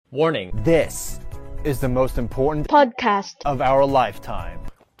Warning. This is the most important podcast of our lifetime.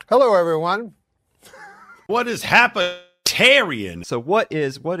 Hello, everyone. What is Hapatarian? So what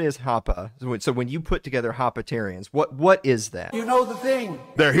is Hapa? So when you put together Hapatarians, what is that? You know the thing.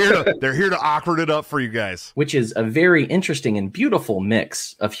 They're here to awkward it up for you guys. Which is a very interesting and beautiful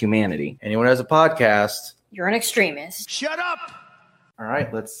mix of humanity. Anyone has a podcast, You're an extremist. Shut up! all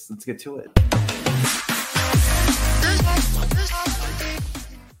right, let's get to it.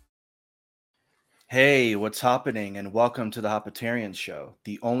 Hey, what's happening? And welcome to the Hapatarian Show,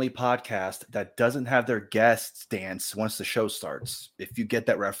 the only podcast that doesn't have their guests dance once the show starts. If you get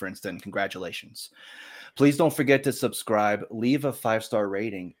that reference, then congratulations. Please don't forget to subscribe, leave a 5-star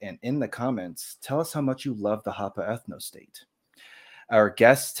rating, and in the comments, tell us how much you love the Hapa ethno-state. Our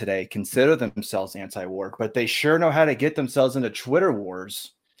guests today consider themselves anti-war, but they sure know how to get themselves into Twitter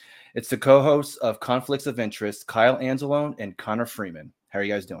wars. It's the co-hosts of Conflicts of Interest, Kyle Anzalone and Connor Freeman. How are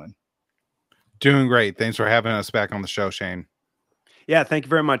you guys doing? Doing great. Thanks for having us back on the show, Shane. Yeah, thank you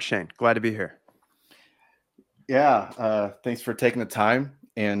very much, Shane. Glad to be here. Yeah, thanks for taking the time.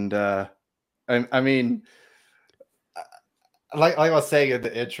 And I mean, like I was saying in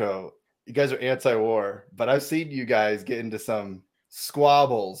the intro, you guys are anti-war, but I've seen you guys get into some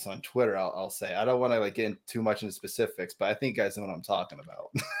squabbles on Twitter. I'll say I don't want to get in too much into specifics, but I think you guys know what I'm talking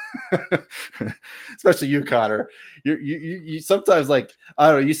about. Especially you, Connor. You sometimes I don't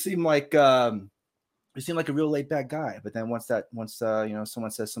know. You seem like a real laid back guy, but then once someone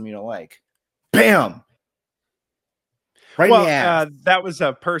says something you don't like, bam. Right. Well, that was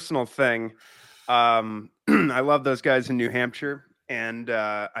a personal thing. I love those guys in New Hampshire, and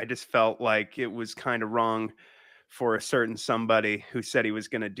I just felt like it was kind of wrong for a certain somebody who said he was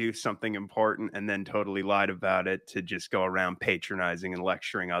going to do something important and then totally lied about it to just go around patronizing and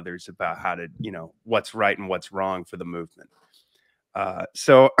lecturing others about how to, what's right and what's wrong for the movement.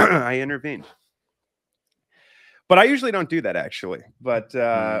 So I intervened. But I usually don't do that, actually. But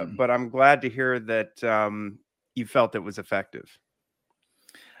I'm glad to hear that you felt it was effective.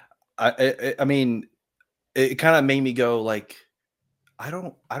 I mean, it kind of made me go I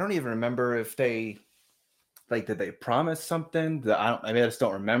don't even remember if they did they promise something that I just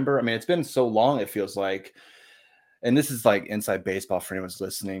don't remember. I mean, it's been so long, it feels like, and this is inside baseball for anyone's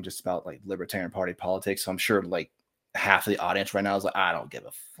listening, just about Libertarian Party politics. So I'm sure half of the audience right now is I don't give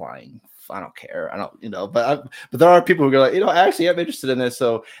a flying, I don't care. I don't, but there are people who go actually I'm interested in this.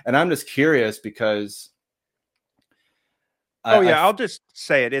 So, and I'm just curious because. I'll just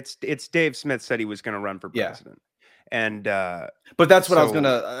say it. It's Dave Smith said he was going to run for president. Yeah. And but that's what I was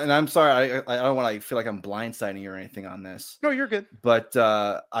gonna, and I'm sorry, I don't want to feel like I'm blindsiding you or anything on this. No, you're good. But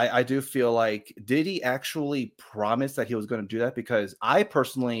I do feel like, did he actually promise that he was going to do that? Because I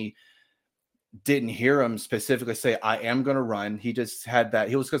personally didn't hear him specifically say I am going to run. He just had that.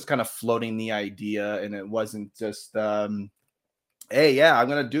 He was just kind of floating the idea, and it wasn't just hey, yeah, I'm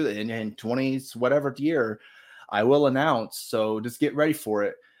going to do that in 20s whatever year. I will announce. So just get ready for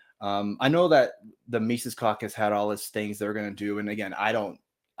it. I know that the Mises Caucus had all these things they're going to do. And again,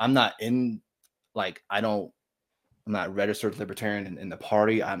 I'm not registered libertarian in the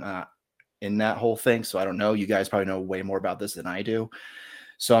party. I'm not in that whole thing. So I don't know. You guys probably know way more about this than I do.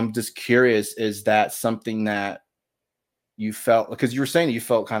 So I'm just curious, is that something that you felt, because you were saying that you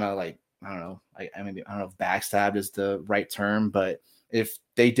felt kind of I don't know. I don't know if backstabbed is the right term, but if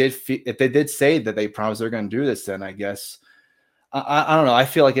they did say that they promised they're going to do this, then I guess, I don't know. I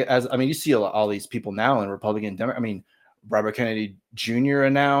feel like you see all these people now in Republican Democrat. I mean, Robert Kennedy Jr.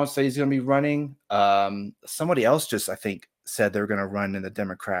 announced that he's going to be running. Somebody else just, I think, said they're going to run in the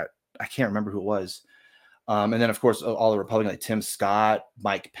Democrat. I can't remember who it was. And then, of course, all the Republicans like Tim Scott,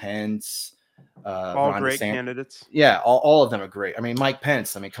 Mike Pence. All Ron great candidates. Yeah, all of them are great. I mean, Mike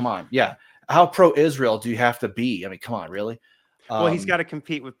Pence. I mean, come on. Yeah. How pro-Israel do you have to be? I mean, come on, really? Well, he's got to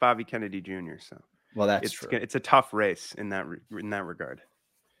compete with Bobby Kennedy Jr., so. Well, that's true. It's a tough race in that regard.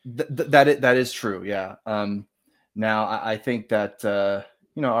 That is true. Yeah. Now I think that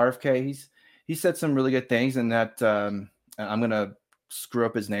RFK he said some really good things, and that I'm gonna screw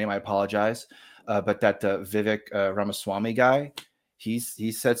up his name. I apologize, but that Vivek Ramaswamy guy, he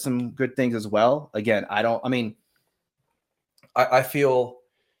said some good things as well. Again, I feel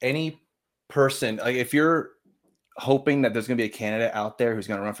any person if you're hoping that there's going to be a candidate out there who's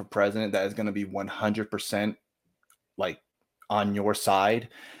going to run for president that is going to be 100% on your side,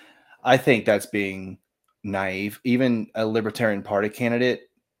 I think that's being naive. Even a Libertarian Party candidate,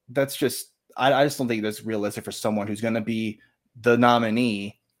 that's just, I just don't think that's realistic for someone who's going to be the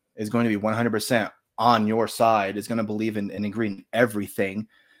nominee is going to be 100% on your side, is going to believe in and agree in everything.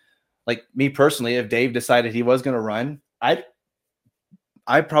 Like me personally, if Dave decided he was going to run,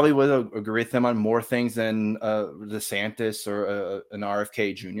 I probably would agree with him on more things than DeSantis or an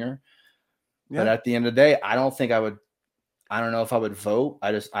RFK Jr. But at the end of the day, I don't think I would. I don't know if I would vote.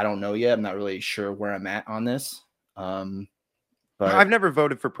 I don't know yet. I'm not really sure where I'm at on this. But I've never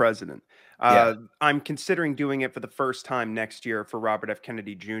voted for president. Yeah. I'm considering doing it for the first time next year for Robert F.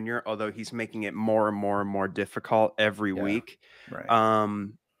 Kennedy Jr., although he's making it more and more and more difficult every week. right.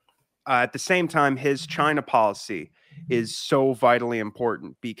 At the same time, his China policy is so vitally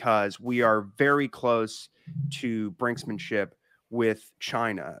important because we are very close to brinksmanship with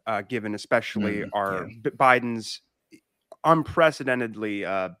China, given especially Biden's unprecedentedly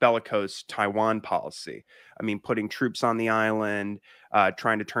bellicose Taiwan policy. I mean, putting troops on the island,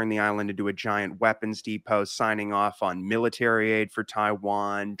 trying to turn the island into a giant weapons depot, signing off on military aid for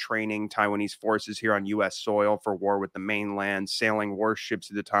Taiwan, training Taiwanese forces here on U.S. soil for war with the mainland, sailing warships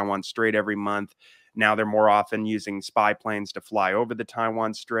to the Taiwan Strait every month. Now they're more often using spy planes to fly over the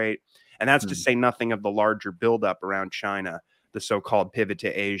Taiwan Strait. And that's to say nothing of the larger buildup around China, the so-called pivot to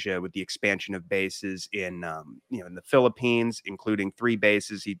Asia with the expansion of bases in the Philippines, including 3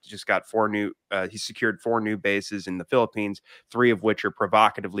 bases. He just got he secured 4 new bases in the Philippines, 3 of which are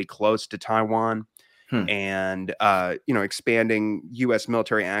provocatively close to Taiwan. And, expanding U.S.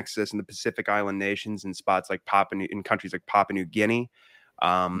 military access in the Pacific Island nations in spots like in countries like Papua New Guinea,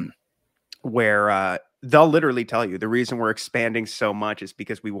 where they'll literally tell you the reason we're expanding so much is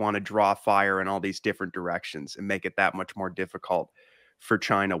because we want to draw fire in all these different directions and make it that much more difficult for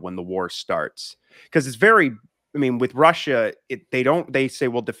China when the war starts. Because it's with Russia, they say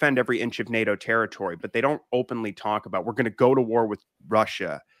we'll defend every inch of NATO territory, but they don't openly talk about we're going to go to war with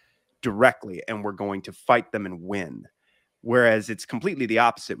Russia directly and we're going to fight them and win. Whereas it's completely the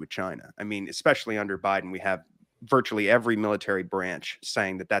opposite with China. I mean, especially under Biden, we have virtually every military branch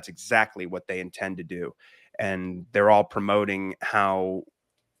saying that that's exactly what they intend to do. And they're all promoting so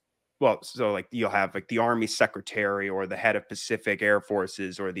like you'll have like the Army Secretary or the head of Pacific Air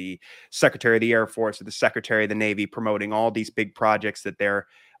Forces or the Secretary of the Air Force or the Secretary of the Navy promoting all these big projects that they're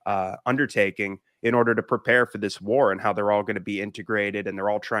undertaking in order to prepare for this war and how they're all going to be integrated and they're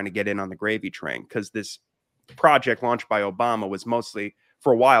all trying to get in on the gravy train. Because this project launched by Obama was mostly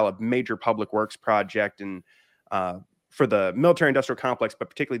for a while a major public works project and for the military industrial complex, but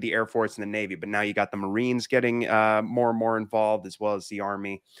particularly the Air Force and the Navy. But now you got the Marines getting more and more involved, as well as the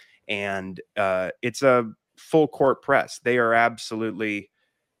Army. And it's a full court press. They are absolutely,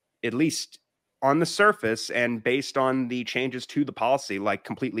 at least on the surface and based on the changes to the policy, like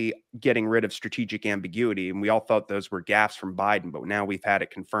completely getting rid of strategic ambiguity. And we all thought those were gaffes from Biden, but now we've had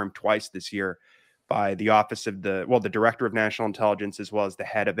it confirmed twice this year by the office of the Director of National Intelligence, as well as the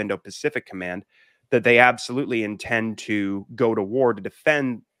head of Indo-Pacific Command, that they absolutely intend to go to war to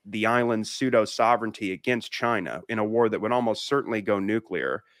defend the island's pseudo-sovereignty against China in a war that would almost certainly go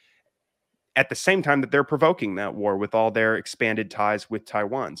nuclear, at the same time that they're provoking that war with all their expanded ties with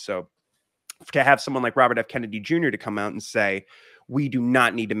Taiwan. So to have someone like Robert F. Kennedy Jr. to come out and say, we do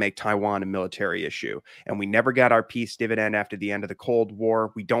not need to make Taiwan a military issue. And we never got our peace dividend after the end of the Cold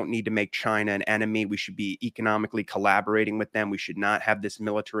War. We don't need to make China an enemy. We should be economically collaborating with them. We should not have this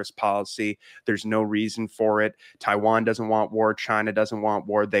militarist policy. There's no reason for it. Taiwan doesn't want war. China doesn't want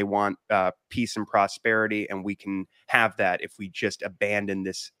war. They want peace and prosperity. And we can have that if we just abandon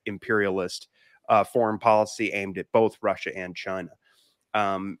this imperialist foreign policy aimed at both Russia and China.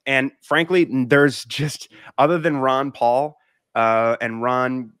 And frankly, there's just, other than Ron Paul, and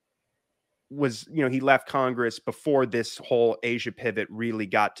Ron was, he left Congress before this whole Asia pivot really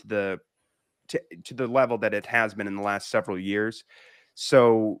got to the level that it has been in the last several years.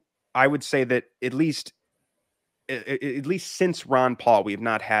 So I would say that at least since Ron Paul, we have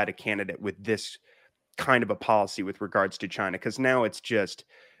not had a candidate with this kind of a policy with regards to China, because now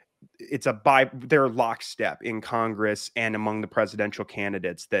they're lockstep in Congress and among the presidential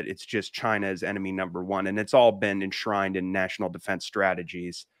candidates that it's just China is enemy number one. And it's all been enshrined in national defense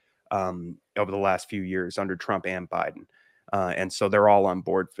strategies over the last few years under Trump and Biden. And so they're all on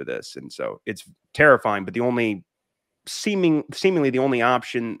board for this. And so it's terrifying, but seemingly the only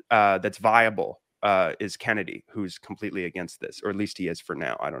option that's viable is Kennedy, who's completely against this, or at least he is for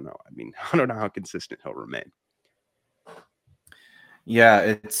now. I don't know. I mean, I don't know how consistent he'll remain. Yeah,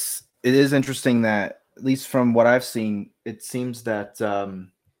 it is interesting that, at least from what I've seen, it seems that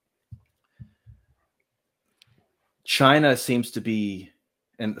China seems to be,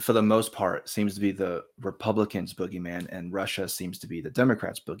 and for the most part, seems to be the Republicans' boogeyman, and Russia seems to be the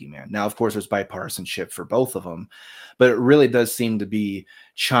Democrats' boogeyman. Now, of course, there's bipartisanship for both of them, but it really does seem to be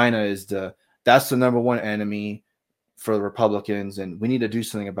China that's the number one enemy for the Republicans, and we need to do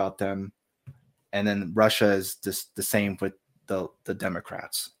something about them. And then Russia is just the same with the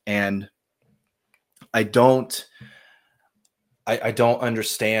Democrats, and I don't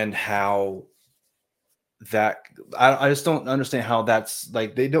understand how that I just don't understand how that's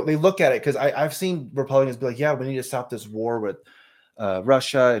like they look at it, because I've seen Republicans be like, yeah, we need to stop this war with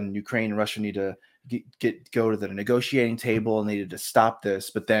Russia and Ukraine, and Russia need to go to the negotiating table and needed to stop this.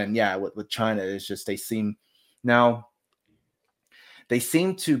 But then with China, it's just they seem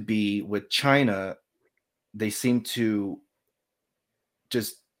to be with China, they seem to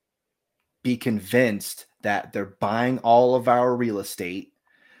just be convinced that they're buying all of our real estate.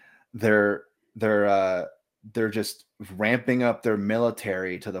 They're just ramping up their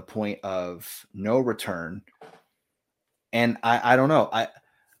military to the point of no return. And I don't know.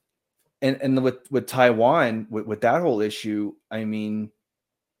 And with Taiwan, with that whole issue, I mean,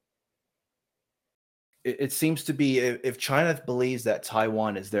 it seems to be, if China believes that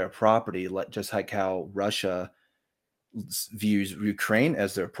Taiwan is their property, just like how Russia views Ukraine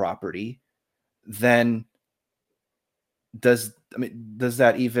as their property, then does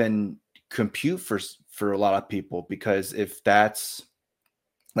that even compute for a lot of people? Because if that's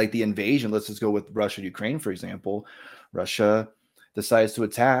like the invasion, let's just go with Russia, Ukraine, for example. Russia decides to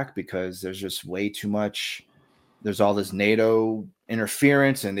attack because there's just way too much. There's all this NATO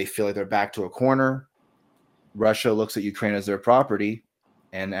interference and they feel like they're back to a corner. Russia looks at Ukraine as their property.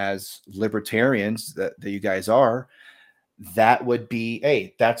 And as libertarians that you guys are, that would be,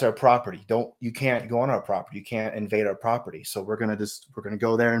 hey, that's our property. You can't go on our property. You can't invade our property. So we're going to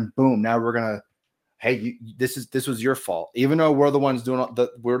go there and boom. Now we're going to, hey, this was your fault. Even though we're the ones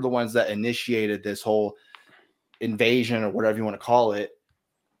we're the ones that initiated this whole invasion or whatever you want to call it.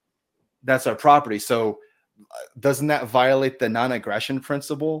 That's our property. So doesn't that violate the non-aggression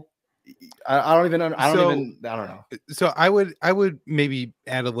principle? I don't know. So I would maybe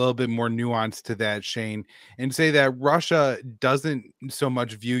add a little bit more nuance to that, Shane, and say that Russia doesn't so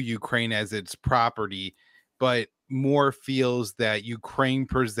much view Ukraine as its property, but more feels that Ukraine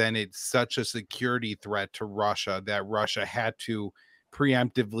presented such a security threat to Russia that Russia had to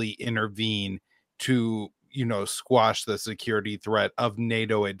preemptively intervene to, squash the security threat of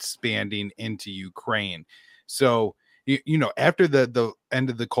NATO expanding into Ukraine. So, after the end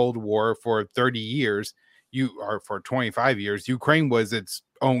of the Cold War for 30 years, for 25 years, Ukraine was its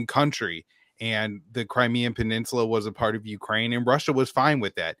own country, and the Crimean Peninsula was a part of Ukraine, and Russia was fine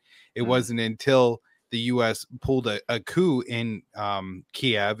with that. It wasn't until the U.S. pulled a coup in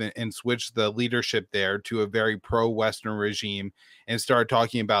Kiev and switched the leadership there to a very pro-Western regime and started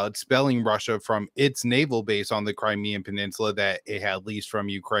talking about expelling Russia from its naval base on the Crimean Peninsula that it had leased from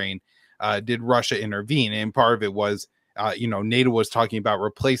Ukraine. Did Russia intervene? And part of it was, NATO was talking about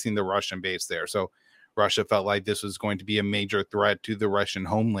replacing the Russian base there. So Russia felt like this was going to be a major threat to the Russian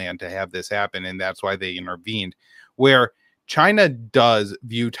homeland to have this happen. And that's why they intervened. Where China does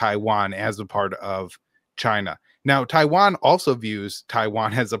view Taiwan as a part of China. Now, Taiwan also views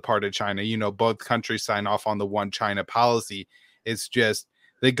Taiwan as a part of China. Both countries sign off on the one China policy. It's just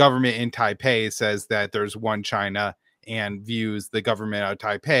the government in Taipei says that there's one China and views the government of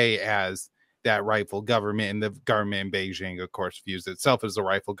Taipei as that rightful government, and the government in Beijing, of course, views itself as the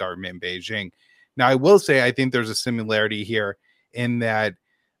rightful government in Beijing. Now, I will say I think there's a similarity here in that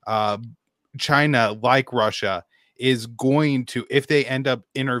China, like Russia, is going to, if they end up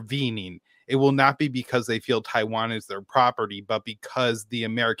intervening, it will not be because they feel Taiwan is their property, but because the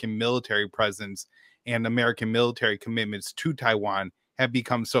American military presence and American military commitments to Taiwan have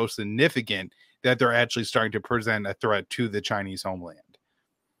become so significant that they're actually starting to present a threat to the Chinese homeland.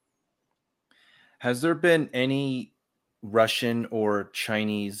 Has there been any Russian or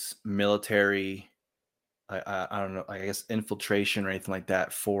Chinese military, I don't know, I guess infiltration or anything like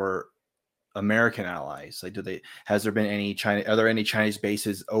that for American allies? Like, has there been any are there any Chinese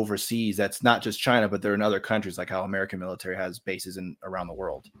bases overseas that's not just China, but they're in other countries, like how American military has bases around the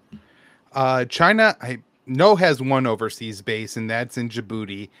world? China, I know, has one overseas base, and that's in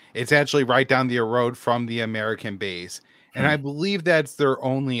Djibouti. It's actually right down the road from the American base. And I believe that's their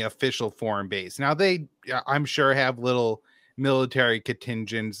only official foreign base. Now, they, I'm sure, have little military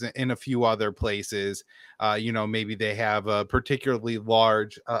contingents in a few other places. Maybe they have a particularly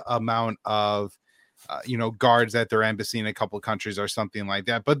large amount of, guards at their embassy in a couple of countries or something like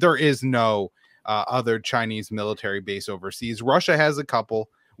that. But there is no other Chinese military base overseas. Russia has a couple.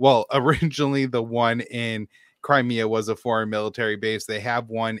 Well, originally the one in Crimea was a foreign military base. They have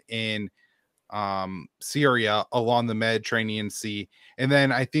one in Syria along the Mediterranean Sea. And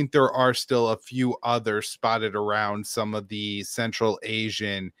then I think there are still a few others spotted around some of the Central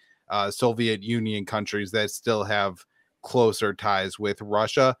Asian Soviet Union countries that still have closer ties with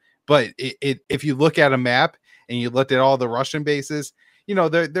Russia. But if you look at a map and you looked at all the Russian bases,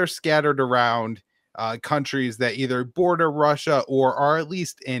 they're scattered around countries that either border Russia or are at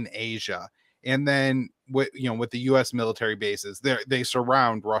least in Asia. And then with the U.S. military bases, they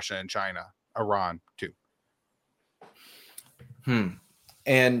surround Russia and China, Iran too.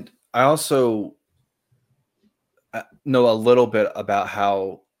 And I also know a little bit about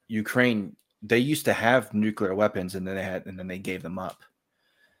how Ukraine, they used to have nuclear weapons and then they gave them up.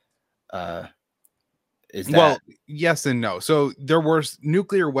 Well, yes and no. So there were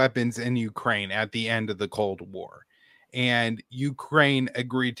nuclear weapons in Ukraine at the end of the Cold War, and Ukraine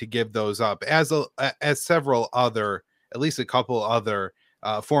agreed to give those up as several other, at least a couple other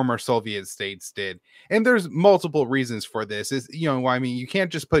former Soviet states did. And there's multiple reasons for this. You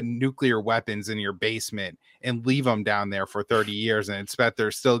can't just put nuclear weapons in your basement and leave them down there for 30 years and expect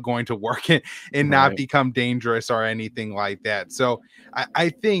they're still going to work and not become dangerous or anything like that. So I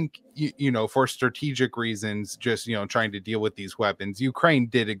think, for strategic reasons, just, trying to deal with these weapons, Ukraine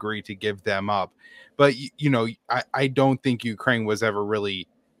did agree to give them up. But, I don't think Ukraine was ever really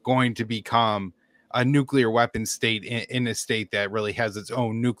going to become a nuclear weapons state in a state that really has its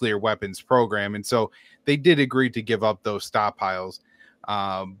own nuclear weapons program. And so they did agree to give up those stockpiles.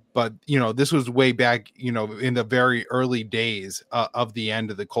 But, this was way back, in the very early days of the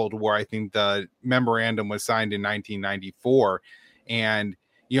end of the Cold War. I think the memorandum was signed in 1994. And,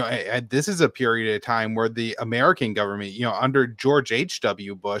 this is a period of time where the American government, under George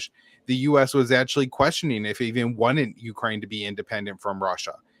H.W. Bush, the U.S. was actually questioning if it even wanted Ukraine to be independent from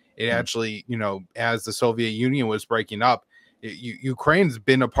Russia. It actually, as the Soviet Union was breaking up, Ukraine's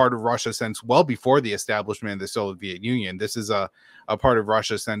been a part of Russia since well before the establishment of the Soviet Union. This is a part of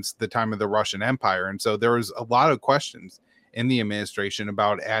Russia since the time of the Russian Empire. And so there was a lot of questions in the administration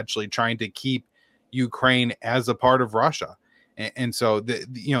about actually trying to keep Ukraine as a part of Russia. And so,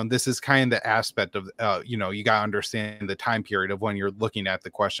 this is kind of the aspect of, you got to understand the time period of when you're looking at the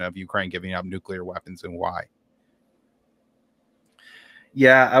question of Ukraine giving up nuclear weapons and why.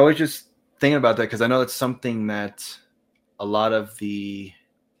 Yeah, I was just thinking about that because I know it's something that a lot of the,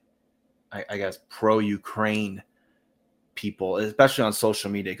 I guess, pro-Ukraine people, especially on social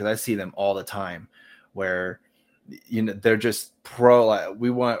media, because I see them all the time, where they're just pro. Like, we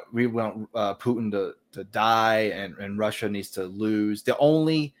want Putin to die and Russia needs to lose. The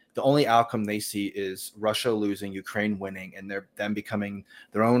only outcome they see is Russia losing, Ukraine winning, and them becoming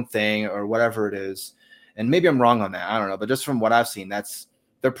their own thing or whatever it is. And maybe I'm wrong on that. I don't know. But just from what I've seen,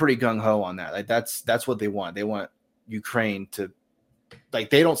 they're pretty gung-ho on that. Like that's what they want. They want Ukraine to, like,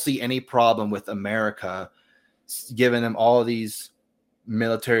 they don't see any problem with America giving them all of these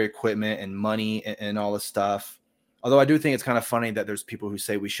military equipment and money and all this stuff. Although I do think it's kind of funny that there's people who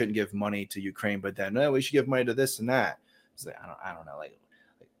say we shouldn't give money to Ukraine, but then we should give money to this and that. It's like, I don't know. Like,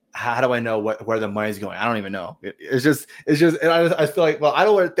 how do I know where the money's going? I don't even know. It's just. And I feel like, well, I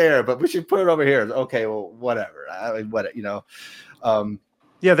don't want it there, but we should put it over here. Okay, well, whatever.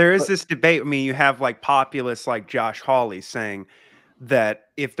 Yeah, there is this debate. I mean, you have like populists like Josh Hawley saying that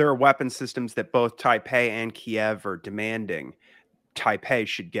if there are weapon systems that both Taipei and Kiev are demanding, Taipei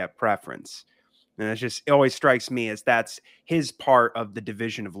should get preference. And it always strikes me as that's his part of the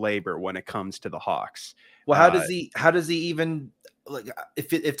division of labor when it comes to the Hawks. Well, how does he even, like,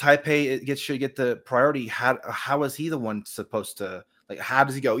 if Taipei should get the priority? How is he the one supposed to, like? How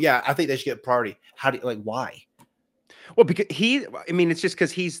does he go? Yeah, I think they should get priority. Why? Well, because it's just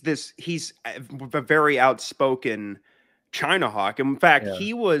because he's a very outspoken China hawk. In fact,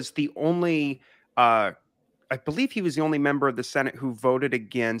 he was the only, I believe he was the only member of the Senate who voted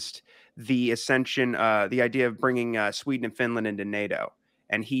against the ascension, the idea of bringing Sweden and Finland into NATO.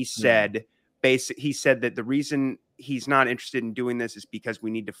 And he said, he said that the reason he's not interested in doing this is because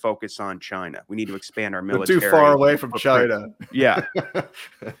we need to focus on China. We need to expand our military. We're too far away from China. Yeah.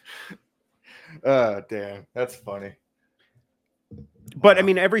 Oh, damn. That's funny. But I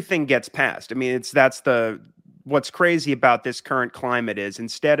mean, everything gets passed. I mean, what's crazy about this current climate is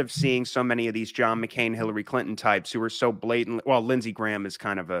instead of seeing so many of these John McCain, Hillary Clinton types who are so blatant, well, Lindsey Graham is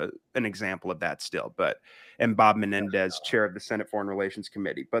kind of an example of that still, and Bob Menendez, chair of the Senate Foreign Relations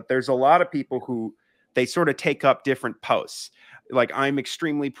Committee. But there's a lot of people who they sort of take up different posts. Like, I'm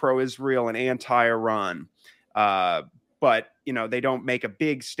extremely pro-Israel and anti-Iran. But, they don't make a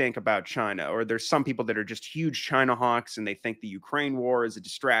big stink about China. Or there's some people that are just huge China hawks and they think the Ukraine war is a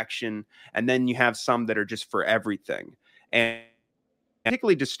distraction. And then you have some that are just for everything. And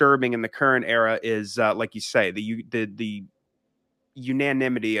particularly disturbing in the current era is, like you say, the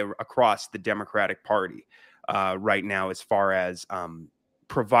unanimity across the Democratic Party right now as far as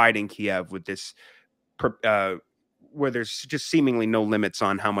providing Kiev with this where there's just seemingly no limits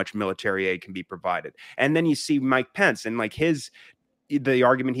on how much military aid can be provided. And then you see Mike Pence and like the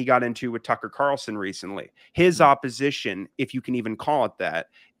argument he got into with Tucker Carlson recently. His opposition, if you can even call it that,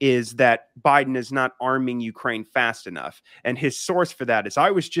 is that Biden is not arming Ukraine fast enough. And his source for that is,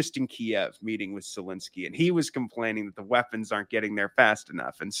 I was just in Kiev meeting with Zelensky, and he was complaining that the weapons aren't getting there fast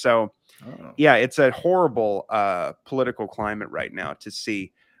enough. And so, yeah, it's a horrible political climate right now to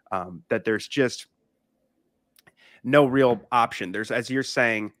see that there's just no real option. There's, as you're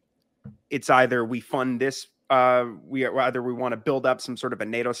saying, it's either we fund this, we want to build up some sort of a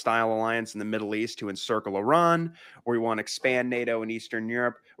NATO style alliance in the Middle East to encircle Iran, or we want to expand NATO in Eastern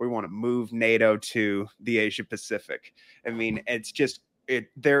Europe, or we want to move NATO to the Asia Pacific. I mean, it's just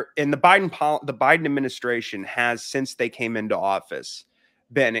there. And the Biden administration has, since they came into office,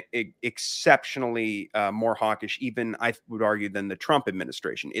 been exceptionally more hawkish, even I would argue, than the Trump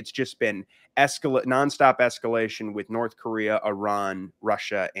administration. It's just been nonstop escalation with North Korea, Iran,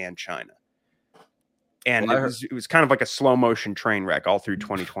 Russia, and China. And it was kind of like a slow motion train wreck all through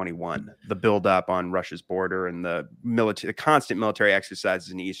 2021. The buildup on Russia's border and the constant military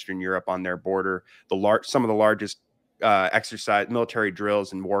exercises in Eastern Europe on their border, some of the largest military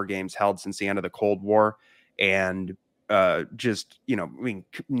drills and war games held since the end of the Cold War, and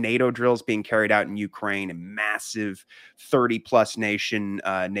NATO drills being carried out in Ukraine, and massive 30+ nation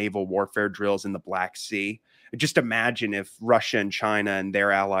naval warfare drills in the Black Sea. Just imagine if Russia and China and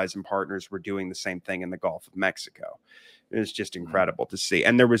their allies and partners were doing the same thing in the Gulf of Mexico. It was just incredible to see.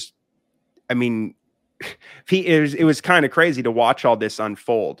 And there was, I mean, it was kind of crazy to watch all this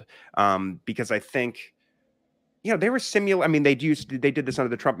unfold, because I think, they were they did this under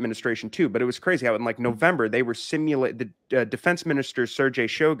the Trump administration too, but it was crazy how in like November they were the defense minister Sergei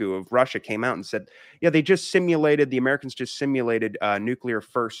Shoigu of Russia came out and said, the Americans just simulated a nuclear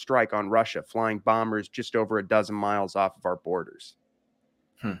first strike on Russia, flying bombers just over a dozen miles off of our borders.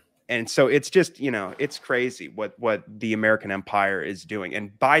 And so it's just, it's crazy what the American empire is doing. And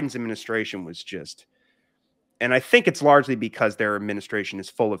Biden's administration was just, and I think it's largely because their administration is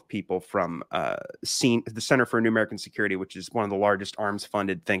full of people from the Center for New American Security, which is one of the largest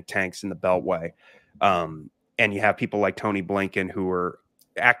arms-funded think tanks in the Beltway. And you have people like Tony Blinken, who were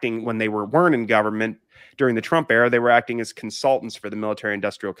acting when they weren't in government during the Trump era. They were acting as consultants for the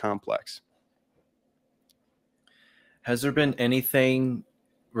military-industrial complex. Has there been anything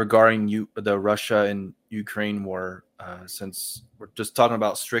regarding the Russia and Ukraine war, since we're just talking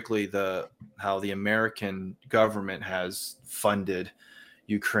about strictly how the American government has funded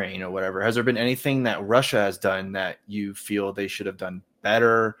Ukraine or whatever? Has there been anything that Russia has done that you feel they should have done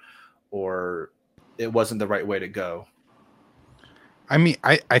better, or it wasn't the right way to go? I mean,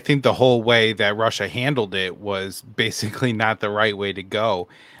 I think the whole way that Russia handled it was basically not the right way to go.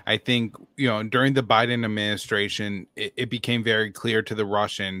 I think, during the Biden administration, it became very clear to the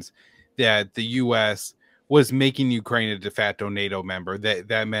Russians that the U.S. was making Ukraine a de facto NATO member.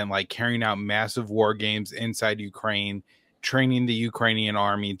 That meant like carrying out massive war games inside Ukraine, training the Ukrainian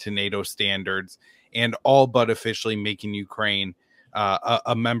army to NATO standards, and all but officially making Ukraine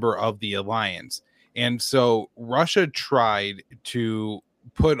a member of the alliance. And so Russia tried to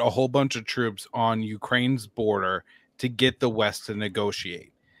put a whole bunch of troops on Ukraine's border to get the West to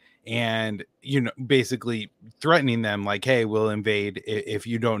negotiate. And, basically threatening them like, hey, we'll invade if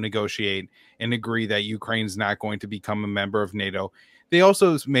you don't negotiate and agree that Ukraine's not going to become a member of NATO. They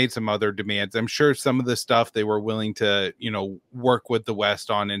also made some other demands. I'm sure some of the stuff they were willing to, work with the West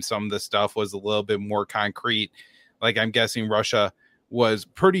on, and some of the stuff was a little bit more concrete. Like, I'm guessing Russia was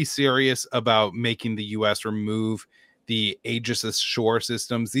pretty serious about making the U.S. remove the Aegis Ashore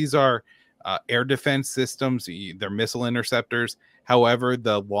systems. These are air defense systems. They're missile interceptors. However,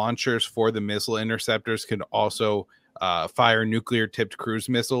 the launchers for the missile interceptors could also fire nuclear-tipped cruise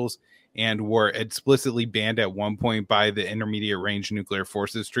missiles, and were explicitly banned at one point by the Intermediate Range Nuclear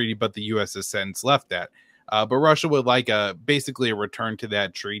Forces Treaty, but the U.S. has since left that. But Russia would like basically a return to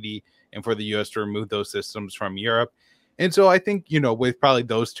that treaty, and for the U.S. to remove those systems from Europe. And so I think, with probably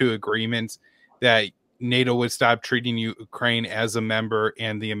those two agreements, that NATO would stop treating Ukraine as a member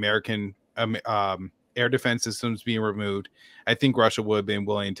and the American air defense systems being removed, I think Russia would have been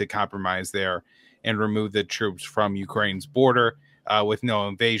willing to compromise there and remove the troops from Ukraine's border with no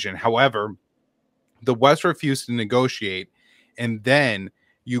invasion. However, the West refused to negotiate, and then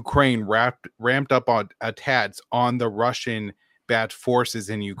Ukraine ramped up on attacks on the Russian-backed forces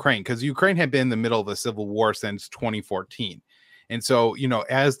in Ukraine, because Ukraine had been in the middle of a civil war since 2014. And so,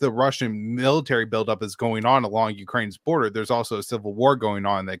 as the Russian military buildup is going on along Ukraine's border, there's also a civil war going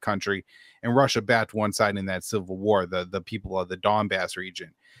on in that country, and Russia backed one side in that civil war, the people of the Donbass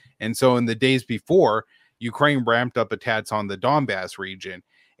region. And so in the days before, Ukraine ramped up attacks on the Donbass region.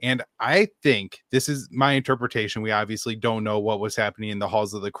 And I think this is my interpretation. We obviously don't know what was happening in the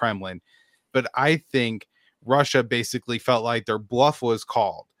halls of the Kremlin, but I think Russia basically felt like their bluff was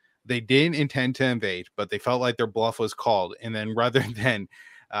called. They didn't intend to invade, but they felt like their bluff was called. And then rather than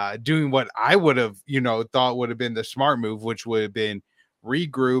doing what I would have, thought would have been the smart move, which would have been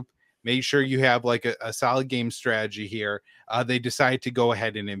regroup, make sure you have like a solid game strategy here, they decided to go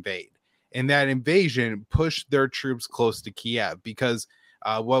ahead and invade. And that invasion pushed their troops close to Kiev because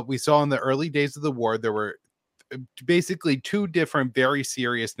what we saw in the early days of the war, there were basically two different very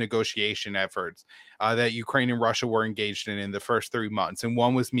serious negotiation efforts that Ukraine and Russia were engaged in the first 3 months. And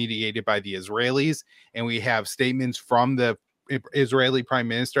one was mediated by the Israelis. And we have statements from the Israeli prime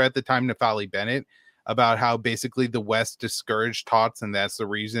minister at the time, Naftali Bennett, about how basically the West discouraged talks. And that's the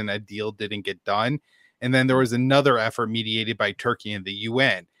reason a deal didn't get done. And then there was another effort mediated by Turkey and the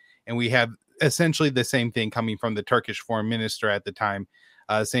UN. And we have essentially the same thing coming from the Turkish foreign minister at the time,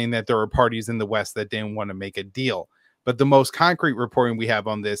 saying that there were parties in the West that didn't want to make a deal. But the most concrete reporting we have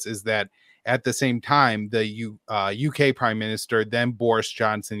on this is that at the same time, the UK prime minister, then Boris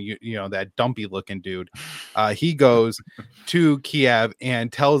Johnson, that dumpy looking dude, he goes to Kiev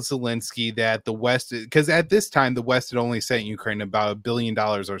and tells Zelensky that the West, because at this time, the West had only sent Ukraine about $1 billion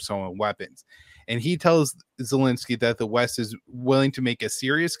or so in weapons. And he tells Zelensky that the West is willing to make a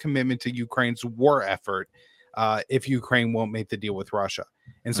serious commitment to Ukraine's war effort if Ukraine won't make the deal with Russia.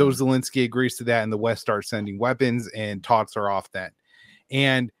 And so Zelensky agrees to that, and the West starts sending weapons, and talks are off then.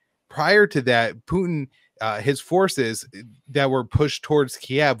 And prior to that, Putin, his forces that were pushed towards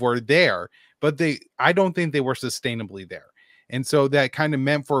Kiev were there, but I don't think they were sustainably there. And so that kind of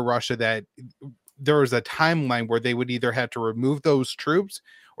meant for Russia that there was a timeline where they would either have to remove those troops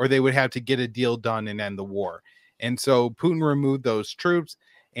or they would have to get a deal done and end the war. And so Putin removed those troops,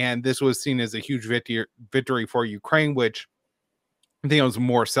 and this was seen as a huge victory for Ukraine, which I think it was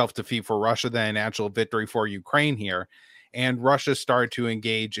more self-defeat for Russia than an actual victory for Ukraine here. And Russia started to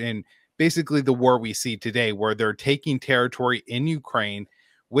engage in basically the war we see today, where they're taking territory in Ukraine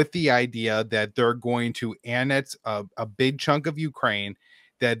with the idea that they're going to annex a big chunk of Ukraine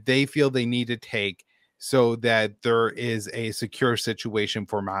that they feel they need to take so that there is a secure situation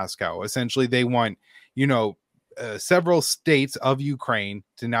for Moscow. Essentially, they want, several states of Ukraine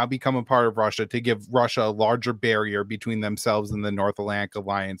to now become a part of Russia, to give Russia a larger barrier between themselves and the North Atlantic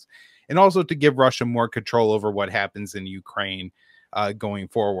Alliance, and also to give Russia more control over what happens in Ukraine going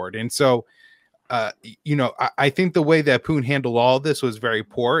forward. And so, I think the way that Putin handled all of this was very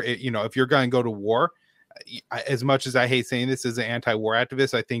poor. If you're going to go to war, as much as I hate saying this as an anti-war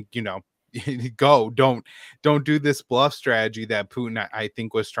activist, I think, don't do this bluff strategy that Putin, I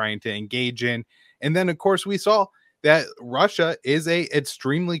think, was trying to engage in. And then, of course, we saw that Russia is a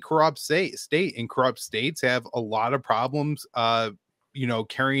extremely corrupt state, and corrupt states have a lot of problems,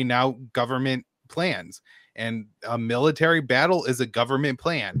 carrying out government plans. And a military battle is a government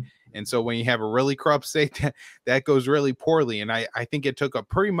plan. And so when you have a really corrupt state, that goes really poorly. And I think it took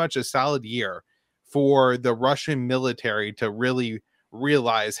pretty much a solid year for the Russian military to really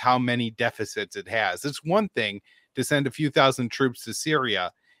realize how many deficits it has. It's one thing to send a few thousand troops to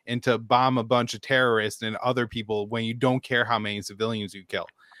Syria and to bomb a bunch of terrorists and other people when you don't care how many civilians you kill.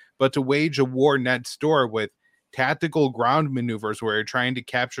 But to wage a war next door with tactical ground maneuvers where you're trying to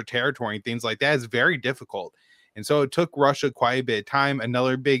capture territory and things like that is very difficult. And so it took Russia quite a bit of time.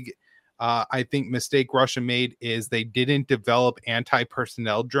 Another big, I think, mistake Russia made is they didn't develop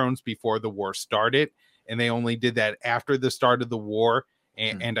anti-personnel drones before the war started. And they only did that after the start of the war.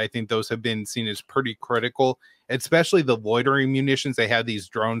 And I think those have been seen as pretty critical, especially the loitering munitions. They have these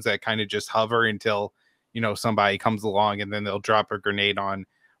drones that kind of just hover until, somebody comes along, and then they'll drop a grenade on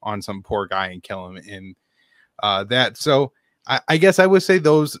some poor guy and kill him. And so I guess I would say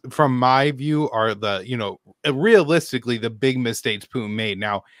those, from my view, are the, realistically, the big mistakes Putin made.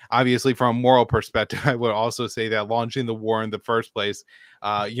 Now, obviously, from a moral perspective, I would also say that launching the war in the first place,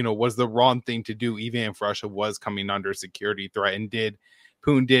 was the wrong thing to do, even if Russia was coming under security threat. And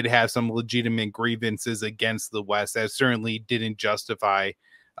Putin did have some legitimate grievances against the West that certainly didn't justify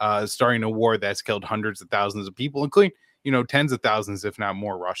starting a war that's killed hundreds of thousands of people, including, tens of thousands, if not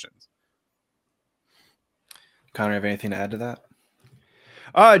more, Russians. Connor, have anything to add to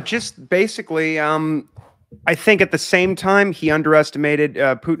that? Just basically, I think at the same time,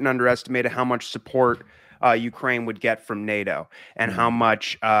 Putin underestimated how much support Ukraine would get from NATO and how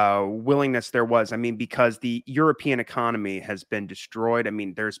much willingness there was. I mean, because the European economy has been destroyed. I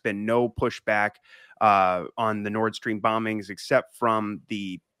mean, there's been no pushback on the Nord Stream bombings except from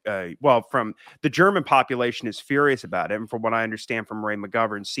the from the German population is furious about it. And from what I understand from Ray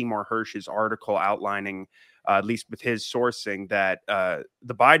McGovern, Seymour Hersh's article outlining, at least with his sourcing, that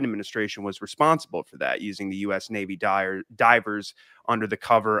the Biden administration was responsible for that, using the U.S. Navy divers under the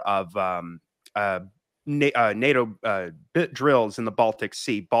cover of NATO drills in the Baltic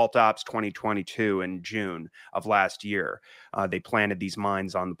Sea, Baltops 2022 in June of last year. They planted these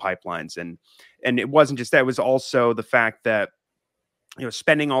mines on the pipelines. And it wasn't just that, it was also the fact that,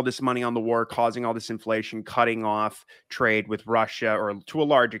 spending all this money on the war, causing all this inflation, cutting off trade with Russia, or to a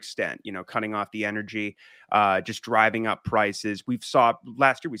large extent, cutting off the energy, just driving up prices.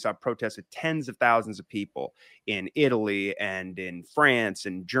 Last year, we saw protests of tens of thousands of people in Italy and in France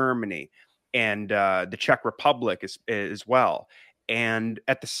and Germany and the Czech Republic as well. And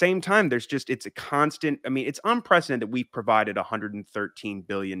at the same time, it's a constant, it's unprecedented that we've provided $113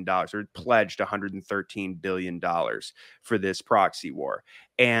 billion or pledged $113 billion for this proxy war.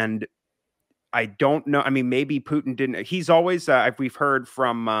 And I don't know. Maybe Putin didn't, he's always, we've heard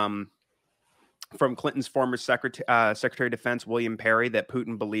from Clinton's former Secretary of Defense, William Perry, that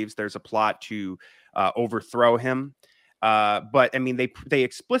Putin believes there's a plot to overthrow him. But they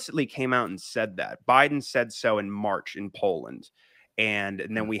explicitly came out and said that. Biden said so in March in Poland. And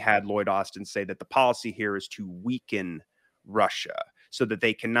then we had Lloyd Austin say that the policy here is to weaken Russia so that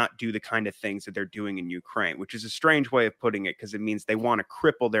they cannot do the kind of things that they're doing in Ukraine, which is a strange way of putting it, because it means they want to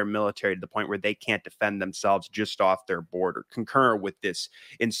cripple their military to the point where they can't defend themselves just off their border, concurrent with this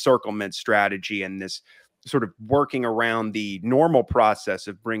encirclement strategy and this sort of working around the normal process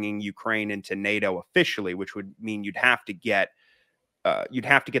of bringing Ukraine into NATO officially, which would mean you'd have to get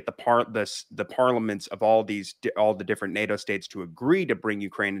the parliaments of all the different NATO states to agree to bring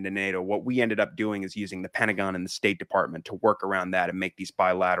Ukraine into NATO. What we ended up doing is using the Pentagon and the State Department to work around that and make these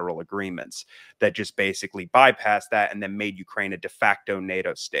bilateral agreements that just basically bypassed that and then made Ukraine a de facto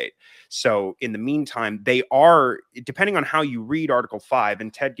NATO state. So in the meantime, they are, depending on how you read Article 5,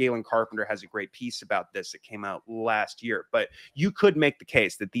 and Ted Galen Carpenter has a great piece about this that came out last year, but you could make the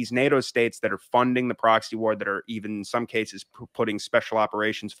case that these NATO states that are funding the proxy war, that are even in some cases putting special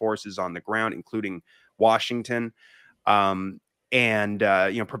operations forces on the ground, including Washington, and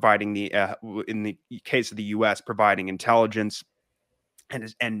providing in the case of the U.S., providing intelligence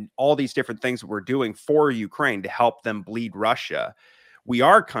and all these different things that we're doing for Ukraine to help them bleed Russia. We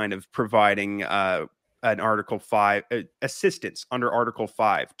are kind of providing an Article 5 assistance under Article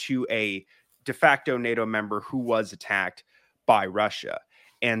 5 to a de facto NATO member who was attacked by Russia.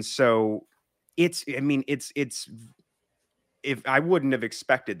 And so it's if I wouldn't have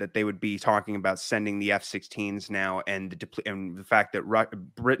expected that they would be talking about sending the F-16s now, and the fact that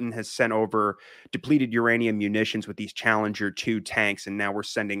Britain has sent over depleted uranium munitions with these Challenger 2 tanks, and now we're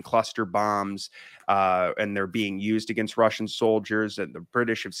sending cluster bombs, and they're being used against Russian soldiers. And the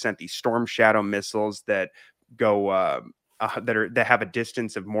British have sent these Storm Shadow missiles that go that have a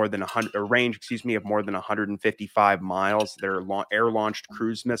distance of more than a range of more than 155 miles. They're air-launched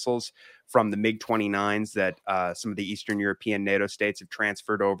cruise missiles from the MiG-29s that some of the Eastern European NATO states have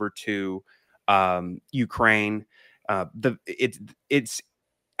transferred over to Ukraine. It's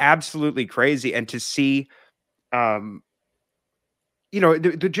absolutely crazy, and to see, the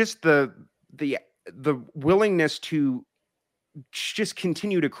willingness to just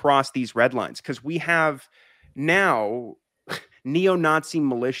continue to cross these red lines, because we have now neo-Nazi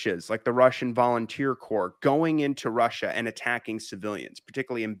militias like the Russian Volunteer Corps going into Russia and attacking civilians,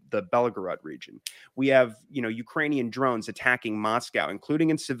 particularly in the Belgorod region. We have, Ukrainian drones attacking Moscow, including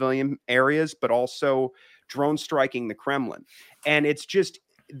in civilian areas, but also drone striking the Kremlin. And it's just,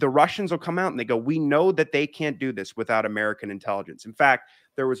 the Russians will come out and they go, we know that they can't do this without American intelligence. In fact,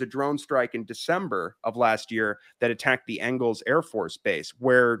 there was a drone strike in December of last year that attacked the Engels Air Force Base,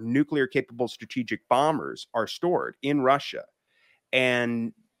 where nuclear-capable strategic bombers are stored in Russia.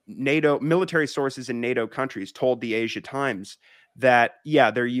 And NATO military sources in NATO countries told the Asia Times that,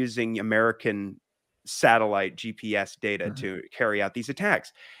 they're using American satellite GPS data to carry out these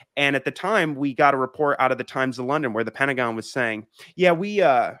attacks. And at the time, we got a report out of the Times of London where the Pentagon was saying,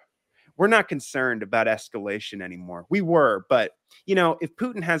 we're not concerned about escalation anymore. We were, but if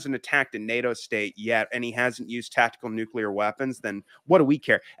Putin hasn't attacked a NATO state yet and he hasn't used tactical nuclear weapons, then what do we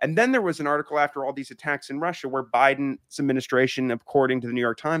care? And then there was an article after all these attacks in Russia where Biden's administration, according to the New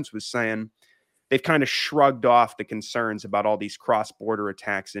York Times, was saying they've kind of shrugged off the concerns about all these cross-border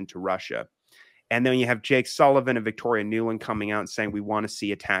attacks into Russia. And then you have Jake Sullivan and Victoria Nuland coming out and saying we want to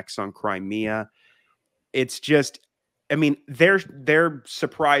see attacks on Crimea. It's just, I mean, they're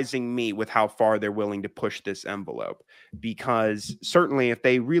surprising me with how far they're willing to push this envelope, because certainly if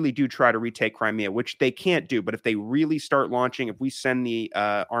they really do try to retake Crimea, which they can't do, but if they really start launching, if we send the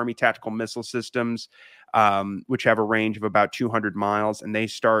Army tactical missile systems, which have a range of about 200 miles, and they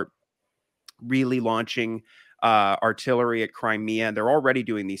start really launching artillery at Crimea, they're already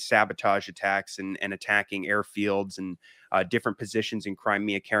doing these sabotage attacks and attacking airfields and different positions in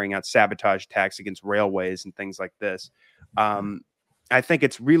Crimea, carrying out sabotage attacks against railways and things like this. I think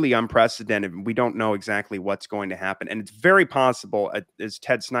it's really unprecedented. We don't know exactly what's going to happen, and it's very possible, as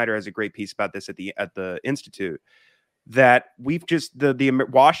Ted Snyder has a great piece about this at the Institute, that we've just the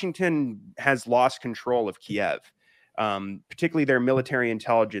Washington has lost control of Kiev, particularly their military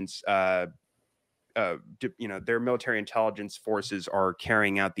intelligence. Their military intelligence forces are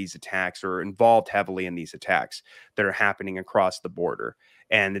carrying out these attacks or involved heavily in these attacks that are happening across the border.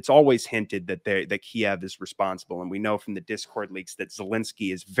 And it's always hinted that Kiev is responsible. And we know from the Discord leaks that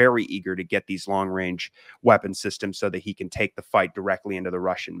Zelensky is very eager to get these long-range weapon systems so that he can take the fight directly into the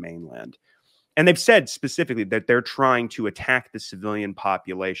Russian mainland. And they've said specifically that they're trying to attack the civilian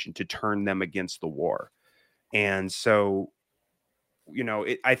population to turn them against the war. And so,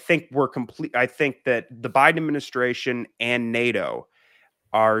 I think I think that the Biden administration and NATO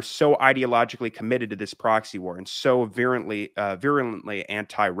are so ideologically committed to this proxy war and so virulently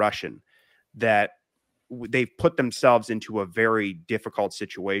anti-Russian that they've put themselves into a very difficult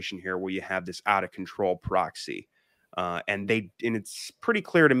situation here, where you have this out of control proxy, and it's pretty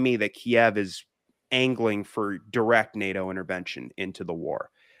clear to me that Kiev is angling for direct NATO intervention into the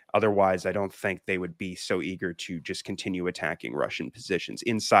war. Otherwise, I don't think they would be so eager to just continue attacking Russian positions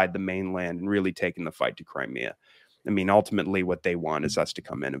inside the mainland and really taking the fight to Crimea. I mean, ultimately, what they want is us to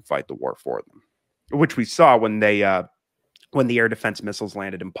come in and fight the war for them, which we saw when the air defense missiles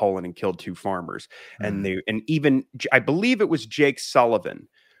landed in Poland and killed 2 farmers. And even I believe it was Jake Sullivan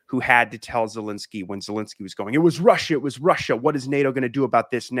who had to tell Zelensky, when Zelensky was going, it was Russia. What is NATO going to do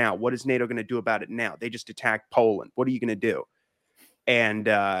about this now? What is NATO going to do about it now? They just attacked Poland. What are you going to do? And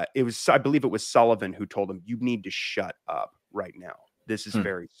I believe it was Sullivan who told him, you need to shut up right now. This is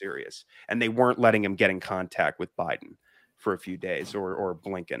very serious. And they weren't letting him get in contact with Biden for a few days, or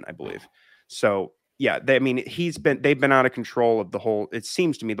Blinken, I believe. So, yeah, they've been out of control of it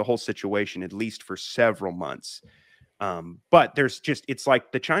seems to me, the whole situation, at least for several months. But it's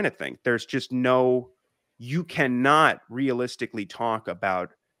like the China thing. There's just you cannot realistically talk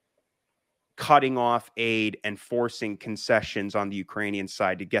about cutting off aid and forcing concessions on the Ukrainian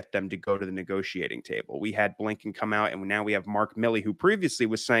side to get them to go to the negotiating table. We had Blinken come out, and now we have Mark Milley, who previously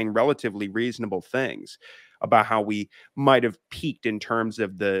was saying relatively reasonable things about how we might have peaked in terms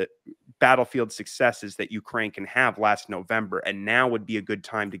of the battlefield successes that Ukraine can have last November, and now would be a good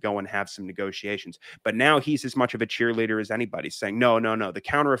time to go and have some negotiations. But now he's as much of a cheerleader as anybody, saying, no, the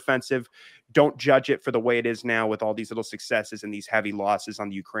counteroffensive, don't judge it for the way it is now with all these little successes and these heavy losses on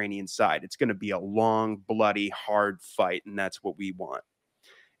the Ukrainian side. It's going to be a long, bloody, hard fight, and that's what we want.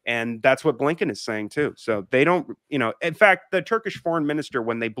 And that's what Blinken is saying too. So they don't, in fact, the Turkish foreign minister,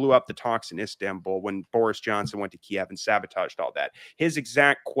 when they blew up the talks in Istanbul, when Boris Johnson went to Kiev and sabotaged all that, his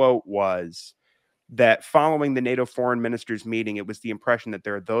exact quote was that following the NATO foreign ministers meeting, it was the impression that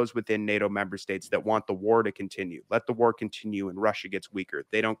there are those within NATO member states that want the war to continue. Let the war continue and Russia gets weaker.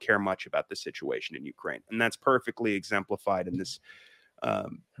 They don't care much about the situation in Ukraine. And that's perfectly exemplified in this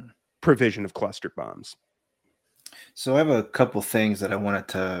provision of cluster bombs. So I have a couple things that I wanted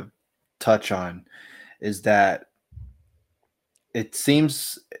to touch on. Is that it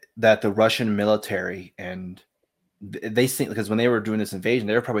seems that the Russian military, and they think, because when they were doing this invasion,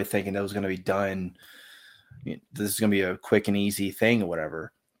 they were probably thinking that was going to be done. This is going to be a quick and easy thing or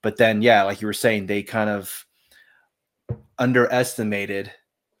whatever. But then, yeah, like you were saying, they kind of underestimated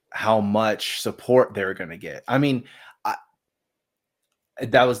how much support they were going to get. I mean,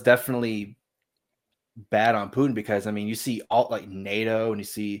 that was definitely bad on Putin, because I mean, you see all like NATO, and you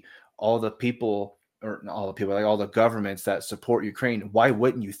see all the people, or not all the people, like all the governments that support Ukraine. Why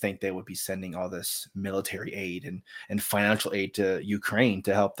wouldn't you think they would be sending all this military aid and financial aid to Ukraine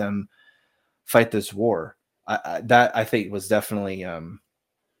to help them fight this war? That I think was definitely an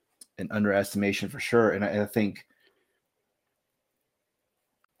underestimation for sure. And I think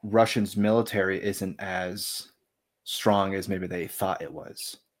Russia's military isn't as strong as maybe they thought it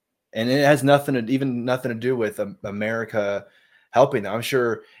was. And it has nothing to do with America helping them. I'm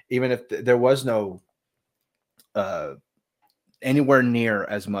sure even if there was no anywhere near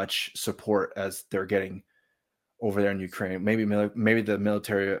as much support as they're getting over there in Ukraine, maybe the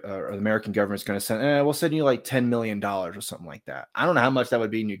military or the American government is going to send, we'll send you like $10 million or something like that. I don't know how much that would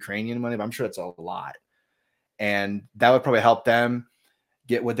be in Ukrainian money, but I'm sure it's a lot. and that would probably help them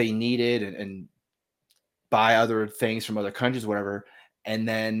get what they needed and buy other things from other countries, whatever. And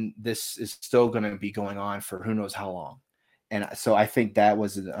then this is still going to be going on for who knows how long. And so I think that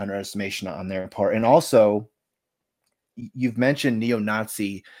was an underestimation on their part. And also, you've mentioned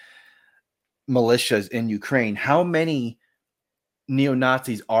neo-Nazi militias in Ukraine. How many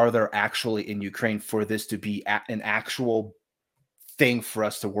neo-Nazis are there actually in Ukraine for this to be an actual thing for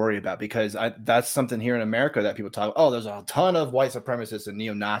us to worry about? Because that's something here in America that people talk, oh, there's a ton of white supremacists and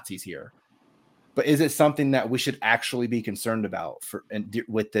neo-Nazis here. But is it something that we should actually be concerned about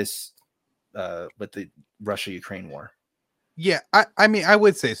with this, with the Russia-Ukraine war? Yeah, I mean, I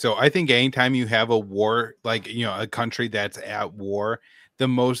would say so. I think anytime you have a war, like, a country that's at war, the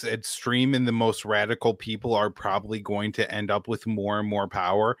most extreme and the most radical people are probably going to end up with more and more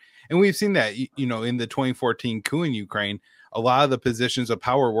power. And we've seen that, in the 2014 coup in Ukraine, a lot of the positions of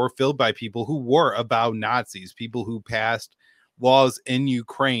power were filled by people who were about Nazis, people who passed laws in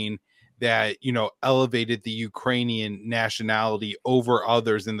Ukraine that, elevated the Ukrainian nationality over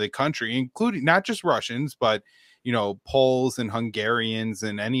others in the country, including not just Russians, but Poles and Hungarians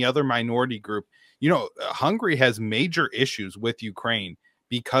and any other minority group. Hungary has major issues with Ukraine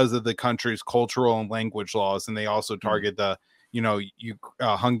because of the country's cultural and language laws, and they also target the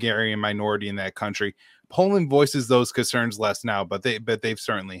Hungarian minority in that country. Poland voices those concerns less now, but they've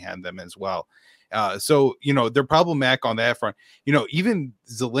certainly had them as well. So they're problematic on that front. Even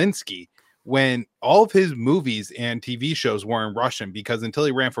Zelensky, when all of his movies and TV shows were in Russian, because until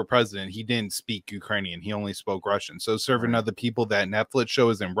he ran for president, he didn't speak Ukrainian. He only spoke Russian. So Serving Other People, that Netflix show,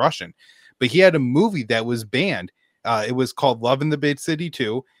 is in Russian. But he had a movie that was banned. It was called Love in the Big City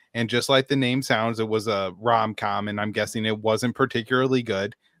 2. And just like the name sounds, it was a rom-com. And I'm guessing it wasn't particularly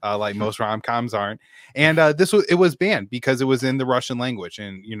good, like most rom-coms aren't. And it was banned because it was in the Russian language.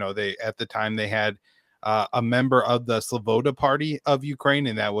 And, they at the time they had a member of the Sloboda Party of Ukraine.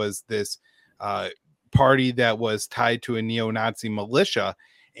 And that was this party that was tied to a neo-Nazi militia,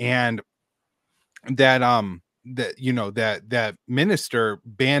 and that minister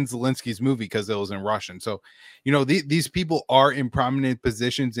banned Zelensky's movie because it was in Russian. So these people are in prominent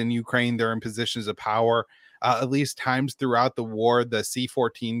positions in Ukraine. They're in positions of power at least times throughout the war. The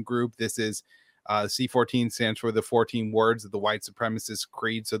C14 group, this is C14 stands for the 14 words of the white supremacist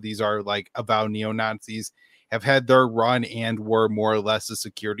creed. So these are like avowed neo-Nazis, have had their run and were more or less a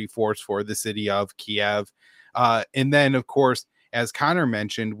security force for the city of Kiev. And then, of course, as Connor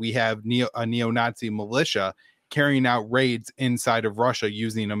mentioned, we have a neo-Nazi militia carrying out raids inside of Russia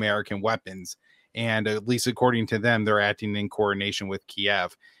using American weapons. And at least according to them, they're acting in coordination with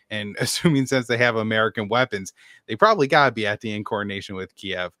Kiev. And assuming since they have American weapons, they probably got to be acting in coordination with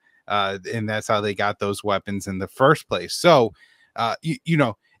Kiev. And that's how they got those weapons in the first place. So,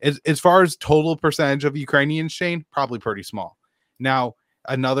 as far as total percentage of Ukrainians, Shane, probably pretty small. Now,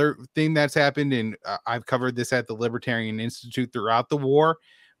 another thing that's happened, and I've covered this at the Libertarian Institute throughout the war,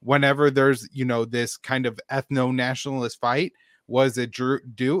 whenever there's, this kind of ethno-nationalist fight, it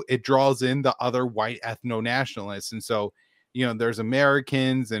draws in the other white ethno-nationalists. And so, there's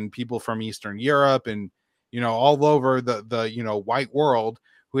Americans and people from Eastern Europe and, all over the white world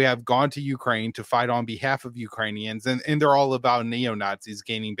who have gone to Ukraine to fight on behalf of Ukrainians. And they're all about neo-Nazis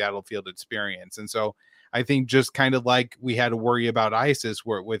gaining battlefield experience. And so I think just kind of like we had to worry about ISIS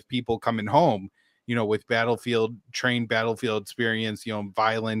with people coming home, with trained battlefield experience,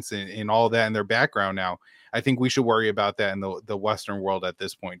 violence and all that in their background now. I think we should worry about that in the Western world at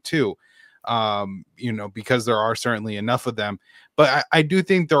this point too. Because there are certainly enough of them. But I do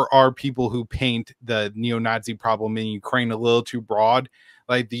think there are people who paint the neo-Nazi problem in Ukraine a little too broad.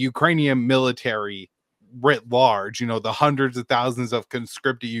 Like the Ukrainian military writ large, the hundreds of thousands of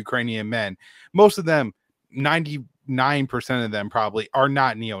conscripted Ukrainian men, most of them, 99% of them probably are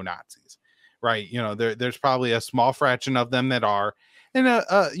not neo-Nazis, right? There's probably a small fraction of them that are,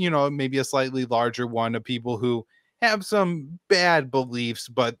 and maybe a slightly larger one of people who have some bad beliefs,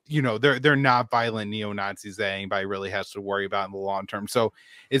 but they're not violent neo-Nazis that anybody really has to worry about in the long term. So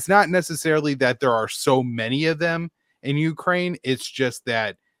it's not necessarily that there are so many of them in Ukraine. It's just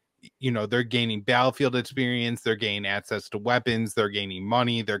that they're gaining battlefield experience, they're gaining access to weapons, they're gaining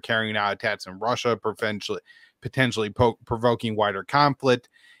money, they're carrying out attacks in Russia, potentially provoking wider conflict,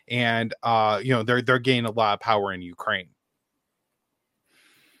 and they're gaining a lot of power in Ukraine.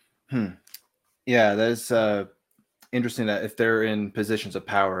 Yeah, that's interesting that if they're in positions of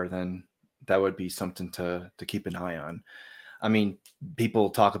power, then that would be something to keep an eye on. I mean,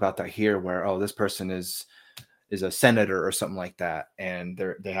 people talk about that here where, oh, this person is a senator or something like that, and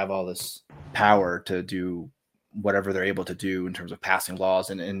they have all this power to do whatever they're able to do in terms of passing laws,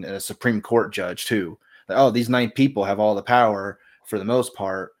 and a Supreme Court judge too. Like, oh, these 9 people have all the power for the most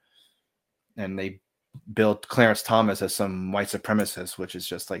part, and they built Clarence Thomas as some white supremacist, which is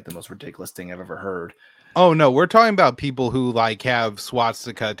just like the most ridiculous thing I've ever heard. Oh no, we're talking about people who like have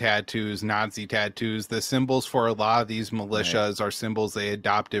swastika tattoos, Nazi tattoos. The symbols for a lot of these militias are symbols they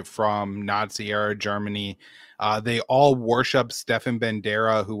adopted from Nazi era Germany. They all worship Stefan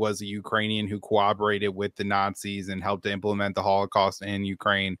Bandera, who was a Ukrainian who cooperated with the Nazis and helped to implement the Holocaust in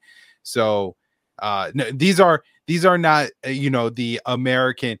Ukraine. So no, these are not the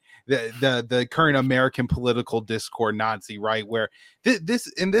American the current American political discord Nazi, right? Where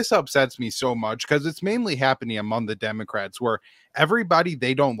this upsets me so much because it's mainly happening among the Democrats, where everybody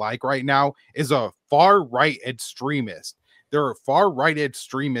they don't like right now is a far right extremist. There are far right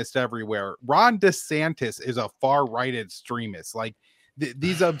extremists everywhere. Ron DeSantis is a far right extremist. Like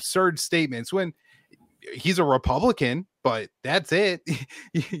these absurd statements when he's a Republican, but that's it.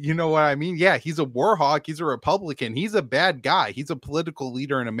 You know what I mean? Yeah, he's a war hawk. He's a Republican. He's a bad guy. He's a political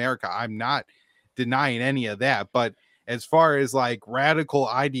leader in America. I'm not denying any of that. But as far as like radical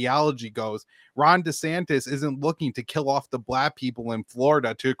ideology goes, Ron DeSantis isn't looking to kill off the black people in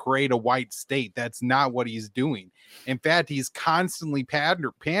Florida to create a white state. That's not what he's doing. In fact, he's constantly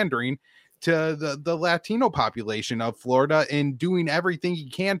pandering to the Latino population of Florida and doing everything he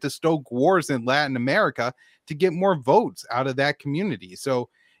can to stoke wars in Latin America to get more votes out of that community. So,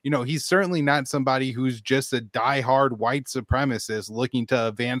 he's certainly not somebody who's just a diehard white supremacist looking to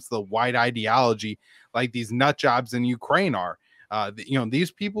advance the white ideology like these nut jobs in Ukraine are. These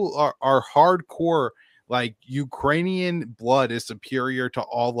people are hardcore, like Ukrainian blood is superior to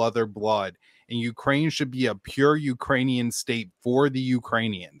all other blood, and Ukraine should be a pure Ukrainian state for the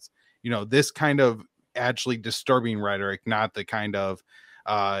Ukrainians. This kind of actually disturbing rhetoric, not the kind of,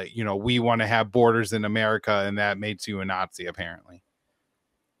 we want to have borders in America and that makes you a Nazi, apparently.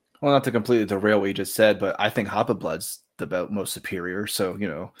 Well, not to completely derail what you just said, but I think Hoppa Blood's the most superior. So,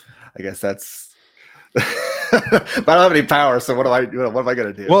 I guess that's. But I don't have any power, so what am I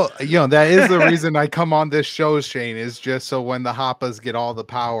going to do? Well, that is the reason I come on this show, Shane, is just so when the Hoppas get all the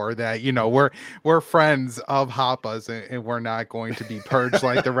power that, we're friends of Hoppas and we're not going to be purged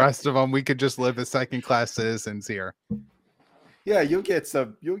like the rest of them. We could just live as second-class citizens here. Yeah, you'll get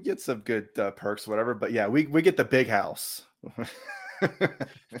some good perks, whatever. But yeah, we get the big house.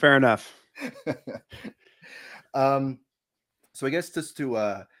 Fair enough. So I guess just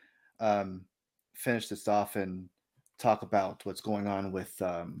to finish this off and talk about what's going on with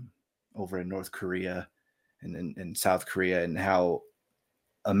over in North Korea and in South Korea, and how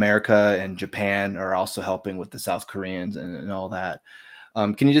America and Japan are also helping with the South Koreans and all that.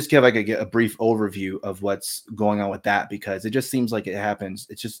 Can you just give like a brief overview of what's going on with that? Because it just seems like it happens.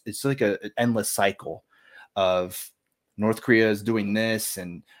 It's like an endless cycle of North Korea is doing this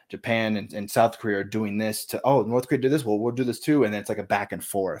and Japan and South Korea are doing this North Korea did this. Well, we'll do this too. And then it's like a back and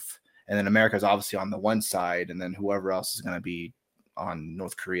forth. And then America is obviously on the one side, and then whoever else is going to be on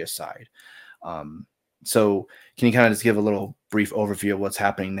North Korea's side. So can you kind of just give a little brief overview of what's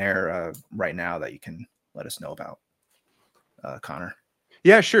happening there right now that you can let us know about, Connor?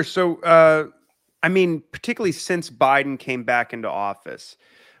 Yeah, sure. So, particularly since Biden came back into office,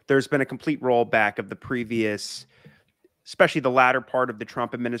 there's been a complete rollback of the previous, especially the latter part of the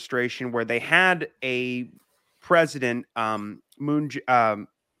Trump administration, where they had a president, Moon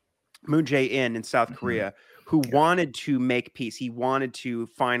Jae-in in South Korea, who wanted to make peace. He wanted to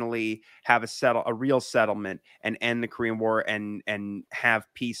finally have a real settlement and end the Korean War and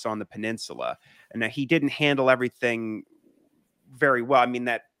have peace on the peninsula. And he didn't handle everything very well. I mean,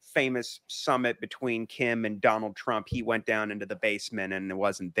 that famous summit between Kim and Donald Trump, he went down into the basement and it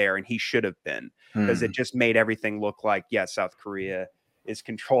wasn't there, and he should have been, because it just made everything look like, South Korea is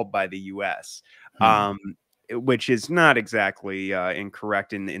controlled by the U.S., which is not exactly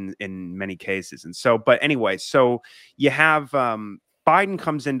incorrect in many cases. And so, but anyway, so you have Biden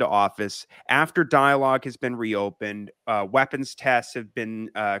comes into office after dialogue has been reopened, weapons tests have been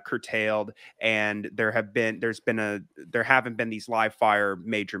curtailed, and there haven't been these live fire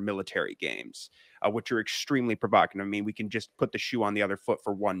major military games, which are extremely provocative. I mean, we can just put the shoe on the other foot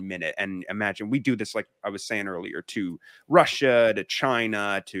for 1 minute and imagine we do this, like I was saying earlier, to Russia, to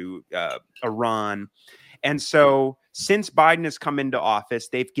China, to Iran. And so since Biden has come into office,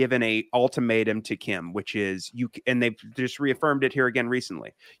 they've given a ultimatum to Kim, which is and they've just reaffirmed it here again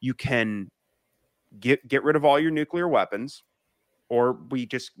recently. You can get rid of all your nuclear weapons, or we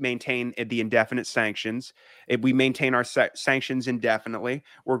just maintain the indefinite sanctions. If we maintain our sanctions indefinitely,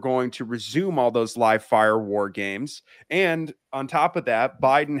 we're going to resume all those live fire war games. And on top of that,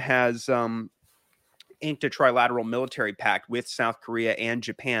 Biden has inked a trilateral military pact with South Korea and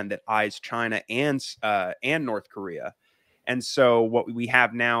Japan that eyes China and North Korea. And so what we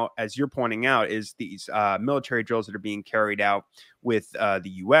have now, as you're pointing out, is these military drills that are being carried out with the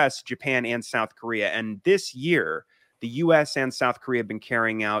U.S., Japan, and South Korea. And this year, the U.S. and South Korea have been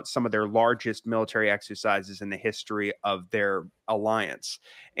carrying out some of their largest military exercises in the history of their alliance.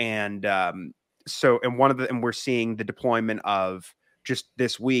 And and we're seeing the deployment of just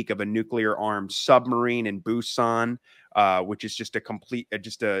this week of a nuclear armed submarine in Busan, which is just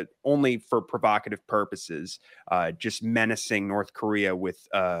only for provocative purposes, just menacing North Korea with,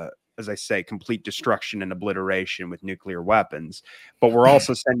 as I say, complete destruction and obliteration with nuclear weapons. But we're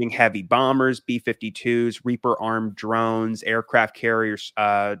also sending heavy bombers, B-52s, Reaper armed drones, aircraft carriers,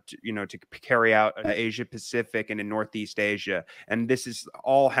 to carry out Asia Pacific and in Northeast Asia. And this is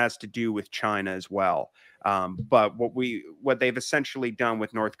all has to do with China as well. But what they've essentially done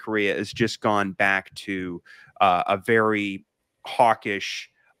with North Korea is just gone back to a very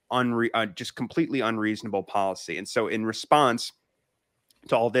hawkish, just completely unreasonable policy. And so in response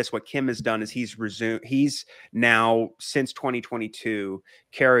to all this, what Kim has done is he's now, since 2022,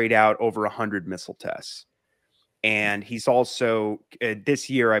 carried out over 100 missile tests. And he's also, this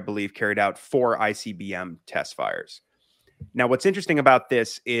year, I believe, carried out 4 ICBM test fires. Now, what's interesting about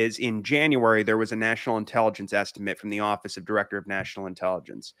this is in January, there was a national intelligence estimate from the Office of Director of National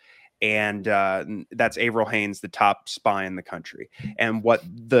Intelligence. And that's Avril Haines, the top spy in the country. And what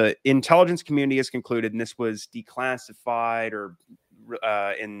the intelligence community has concluded, and this was declassified or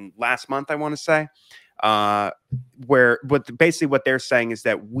in last month, I want to say, basically what they're saying is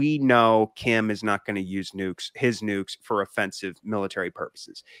that we know Kim is not going to use his nukes for offensive military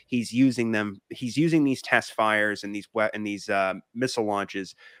purposes. He's using these test fires and these missile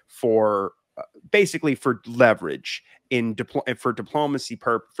launches for basically for leverage for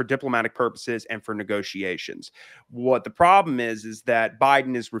diplomatic purposes and for negotiations. What the problem is that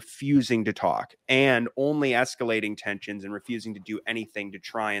Biden is refusing to talk and only escalating tensions and refusing to do anything to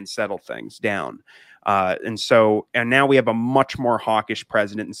try and settle things down. And now we have a much more hawkish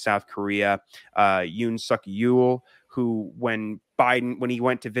president in South Korea, Yoon Suk Yeol, who when he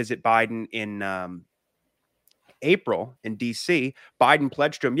went to visit Biden in April in DC, Biden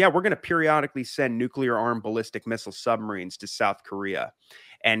pledged to him, we're going to periodically send nuclear armed ballistic missile submarines to South Korea.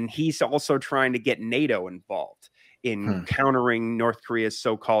 And he's also trying to get NATO involved in countering North Korea's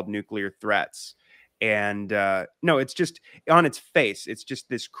so-called nuclear threats. And no, it's just on its face, it's just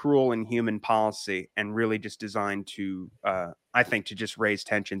this cruel, inhuman policy and really just designed to, I think, to just raise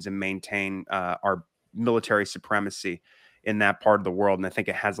tensions and maintain our military supremacy in that part of the world. And I think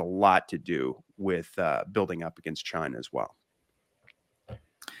it has a lot to do with building up against China as well.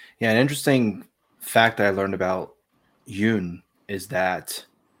 Yeah, an interesting fact that I learned about Yoon is that,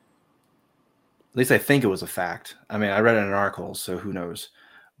 at least I think it was a fact. I mean, I read it in an article, so who knows?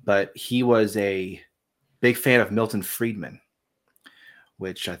 But he was a big fan of Milton Friedman,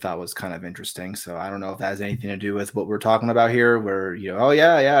 which I thought was kind of interesting. So I don't know if that has anything to do with what we're talking about here, where,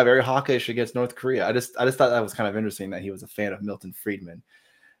 very hawkish against North Korea. I just thought that was kind of interesting that he was a fan of Milton Friedman.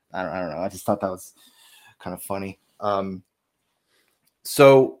 I don't know. I just thought that was kind of funny. I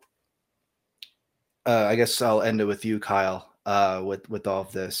guess I'll end it with you, Kyle, with all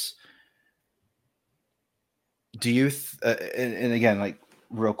of this. Do you, and again, like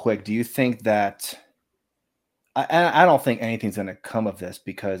real quick, do you think that, I don't think anything's going to come of this,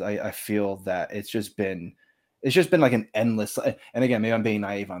 because I feel that it's just been like an endless, and again, maybe I'm being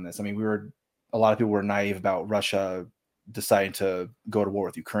naive on this. I mean, a lot of people were naive about Russia deciding to go to war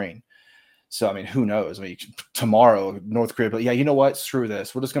with Ukraine. So, I mean, who knows? I mean, tomorrow, North Korea, but you know what? Screw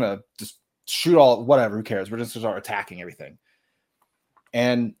this. We're just going to just shoot all, whatever, who cares? We're just going to start attacking everything.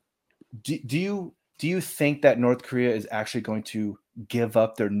 And do you think that North Korea is actually going to give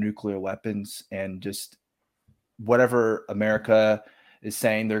up their nuclear weapons and just whatever America is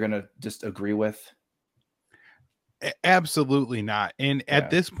saying they're going to just agree with? Absolutely not. And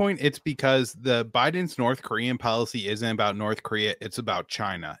at this point, it's because the Biden's North Korean policy isn't about North Korea. It's about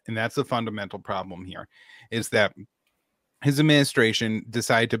China. And that's the fundamental problem here, is that his administration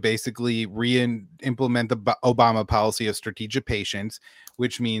decided to basically implement the Obama policy of strategic patience,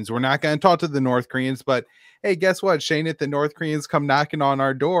 which means we're not going to talk to the North Koreans, but hey, guess what, Shane? If the North Koreans come knocking on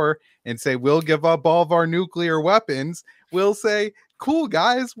our door and say, we'll give up all of our nuclear weapons, we'll say, cool,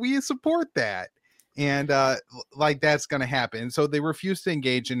 guys, we support that. And that's going to happen. So they refuse to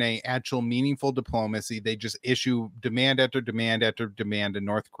engage in a actual meaningful diplomacy. They just issue demand after demand after demand in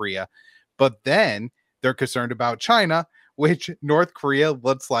North Korea. But then they're concerned about China, which North Korea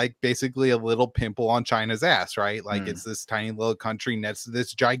looks like basically a little pimple on China's ass, right? Like it's this tiny little country next to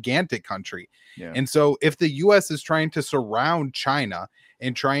this gigantic country. Yeah. And so if the US is trying to surround China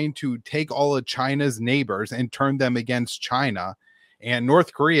and trying to take all of China's neighbors and turn them against China, and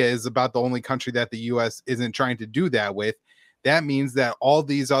North Korea is about the only country that the US isn't trying to do that with, that means that all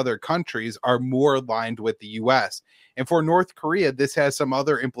these other countries are more aligned with the US. And for North Korea, this has some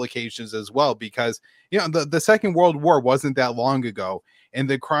other implications as well, because, you know, the Second World War wasn't that long ago. And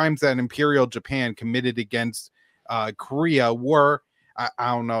the crimes that Imperial Japan committed against Korea were, I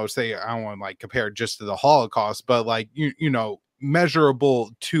don't know, say, I don't want to like compare it just to the Holocaust, but like, you know,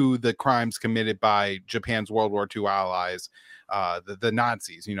 measurable to the crimes committed by Japan's World War II allies, the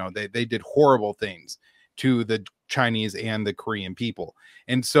Nazis. You know, they did horrible things to the Chinese and the Korean people.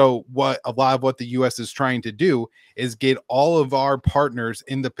 And so what a lot of what the US is trying to do is get all of our partners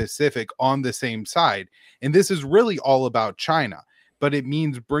in the Pacific on the same side. And this is really all about China, but it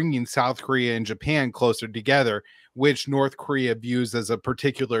means bringing South Korea and Japan closer together, which North Korea views as a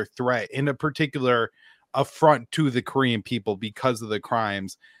particular threat and a particular affront to the Korean people because of the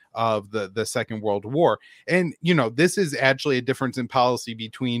crimes of the Second World War. And, you know, this is actually a difference in policy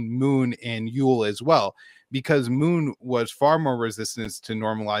between Moon and Yule as well, because Moon was far more resistant to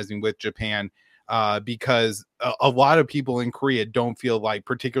normalizing with Japan, because a lot of people in Korea don't feel like,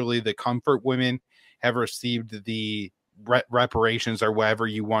 particularly the comfort women, have received the reparations or whatever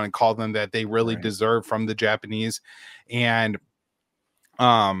you want to call them that they really deserve from the Japanese. And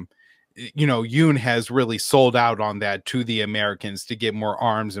you know, Yoon has really sold out on that to the Americans to get more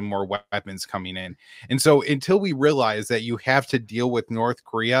arms and more weapons coming in. And so until we realize that you have to deal with North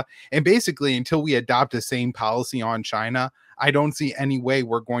Korea, and basically until we adopt the same policy on China, I don't see any way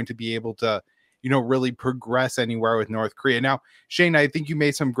we're going to be able to, you know, really progress anywhere with North Korea. Now, Shane, I think you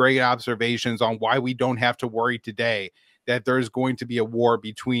made some great observations on why we don't have to worry today that there's going to be a war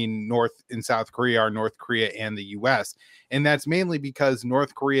between North and South Korea, or North Korea and the US. And that's mainly because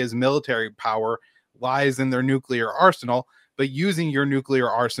North Korea's military power lies in their nuclear arsenal, but using your nuclear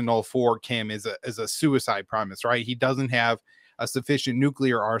arsenal for Kim is a suicide premise, right? He doesn't have a sufficient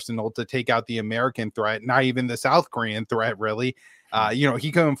nuclear arsenal to take out the American threat, not even the South Korean threat, really. You know,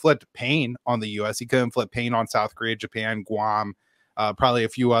 he could inflict pain on the US. He could inflict pain on South Korea, Japan, Guam, probably a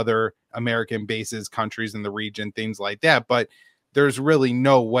few other American bases, countries in the region, things like that. But there's really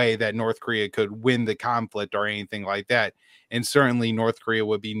no way that North Korea could win the conflict or anything like that. And certainly North Korea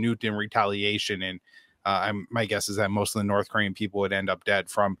would be nuked in retaliation. And my guess is that most of the North Korean people would end up dead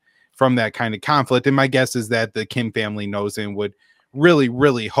from that kind of conflict. And my guess is that the Kim family knows and would really,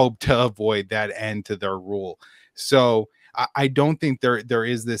 really hope to avoid that end to their rule. So I don't think there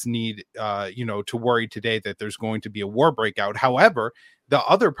is this need, you know, to worry today that there's going to be a war breakout. However, the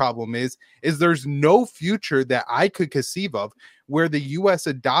other problem is there's no future that I could conceive of where the U.S.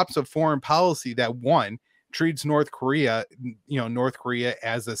 adopts a foreign policy that, one, treats North Korea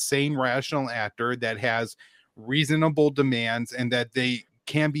as a sane, rational actor that has reasonable demands and that they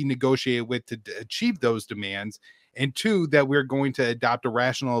can be negotiated with to achieve those demands, and two, that we're going to adopt a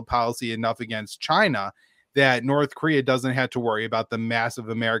rational policy enough against China that North Korea doesn't have to worry about the massive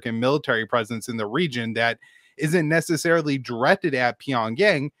American military presence in the region that isn't necessarily directed at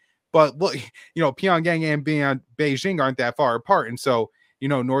Pyongyang. But look, you know, Pyongyang and Beijing aren't that far apart. And so, you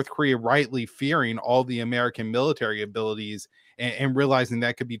know, North Korea rightly fearing all the American military abilities and realizing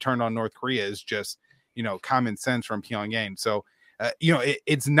that could be turned on North Korea is just, you know, common sense from Pyongyang. So, you know,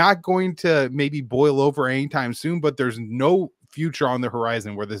 it's not going to maybe boil over anytime soon, but there's no future on the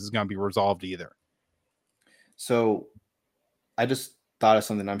horizon where this is going to be resolved either. So I just thought of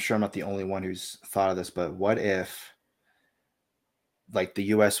something. I'm sure I'm not the only one who's thought of this, but what if, like, the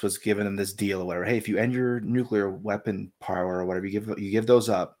U.S. was giving them this deal or whatever? Hey, if you end your nuclear weapon power or whatever, you give those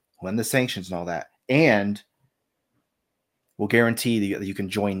up, when the sanctions and all that, and we'll guarantee that you can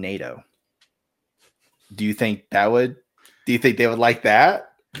join NATO. Do you think they would like that?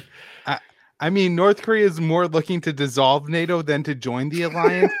 I mean, North Korea is more looking to dissolve NATO than to join the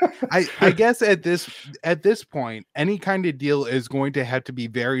alliance. I guess at this point, any kind of deal is going to have to be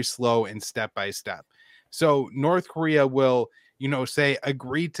very slow and step by step. So North Korea will, you know, say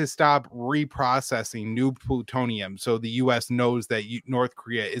agree to stop reprocessing new plutonium. So the U.S. knows that North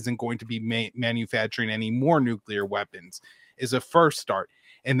Korea isn't going to be manufacturing any more nuclear weapons is a first start.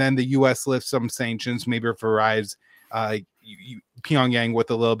 And then the U.S. lifts some sanctions, maybe provides Pyongyang with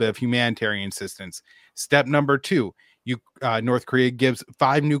a little bit of humanitarian assistance. Step number 2, North Korea gives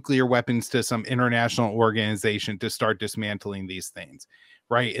 5 nuclear weapons to some international organization to start dismantling these things,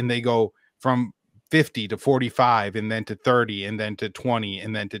 right? And they go from 50 to 45, and then to 30, and then to 20,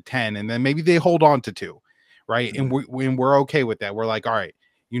 and then to 10, and then maybe they hold on to 2, right? And we're okay with that. We're like, all right,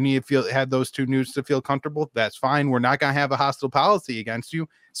 you need to have those two nukes to feel comfortable. That's fine. We're not going to have a hostile policy against you,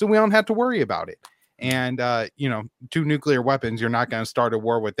 so we don't have to worry about it. And, two nuclear weapons, you're not going to start a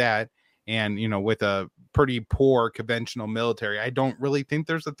war with that. And, with a pretty poor conventional military, I don't really think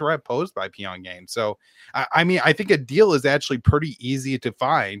there's a threat posed by Pyongyang. So, I think a deal is actually pretty easy to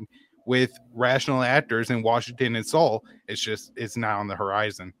find with rational actors in Washington and Seoul. It's not on the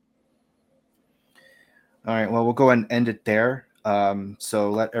horizon. All right. Well, we'll go and end it there.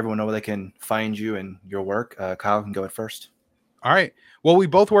 So let everyone know where they can find you and your work. Kyle can go at first. All right. Well, we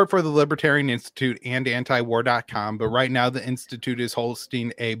both work for the Libertarian Institute and antiwar.com, but right now the Institute is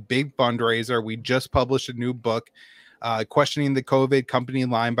hosting a big fundraiser. We just published a new book, Questioning the COVID Company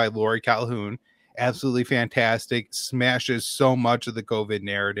Line by Lori Calhoun. Absolutely fantastic. Smashes so much of the COVID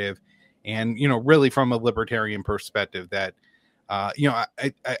narrative. And, really from a libertarian perspective that, I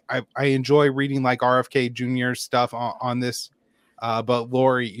enjoy reading like RFK Jr. stuff on this. But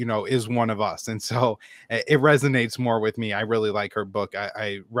Lori, is one of us. And so it resonates more with me. I really like her book.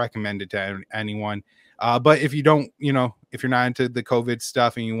 I recommend it to anyone. But if you don't, if you're not into the COVID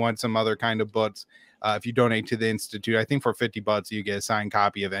stuff and you want some other kind of books, if you donate to the Institute, I think for $50, you get a signed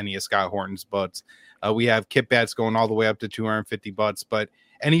copy of any of Scott Horton's books. We have kit bats going all the way up to $250, but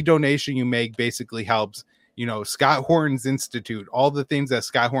any donation you make basically helps, Scott Horton's Institute, all the things that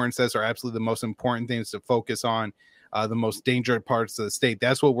Scott Horton says are absolutely the most important things to focus on. The most dangerous parts of the state.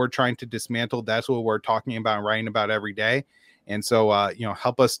 That's what we're trying to dismantle. That's what we're talking about and writing about every day. And so,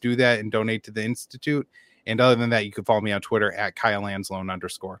 help us do that and donate to the Institute. And other than that, you can follow me on Twitter at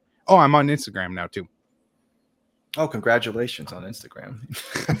 @KyleAnzalone_. Oh, I'm on Instagram now too. Oh, congratulations on Instagram.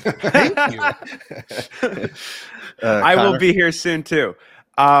 Thank you. I will be here soon too.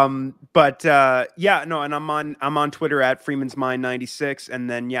 And I'm on Twitter at Freeman's Mind 96. And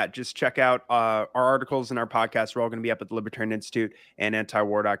then, just check out our articles and our podcasts. We're all going to be up at the Libertarian Institute and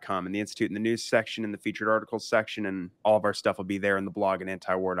antiwar.com, and the Institute in the news section and the featured articles section. And all of our stuff will be there in the blog and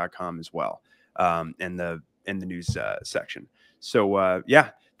antiwar.com as well. And the news section. So,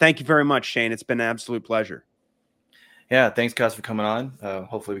 thank you very much, Shane. It's been an absolute pleasure. Yeah. Thanks guys for coming on.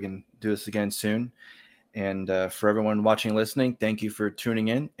 Hopefully we can do this again soon. And for everyone watching and listening, thank you for tuning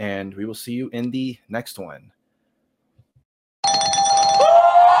in, and we will see you in the next one.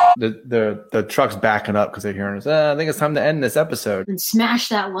 The truck's backing up because they're hearing us. I think it's time to end this episode. And smash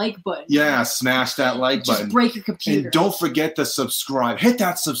that like button. Yeah, smash that like button. Just break your computer. And don't forget to subscribe. Hit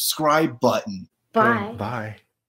that subscribe button. Bye. Okay, bye.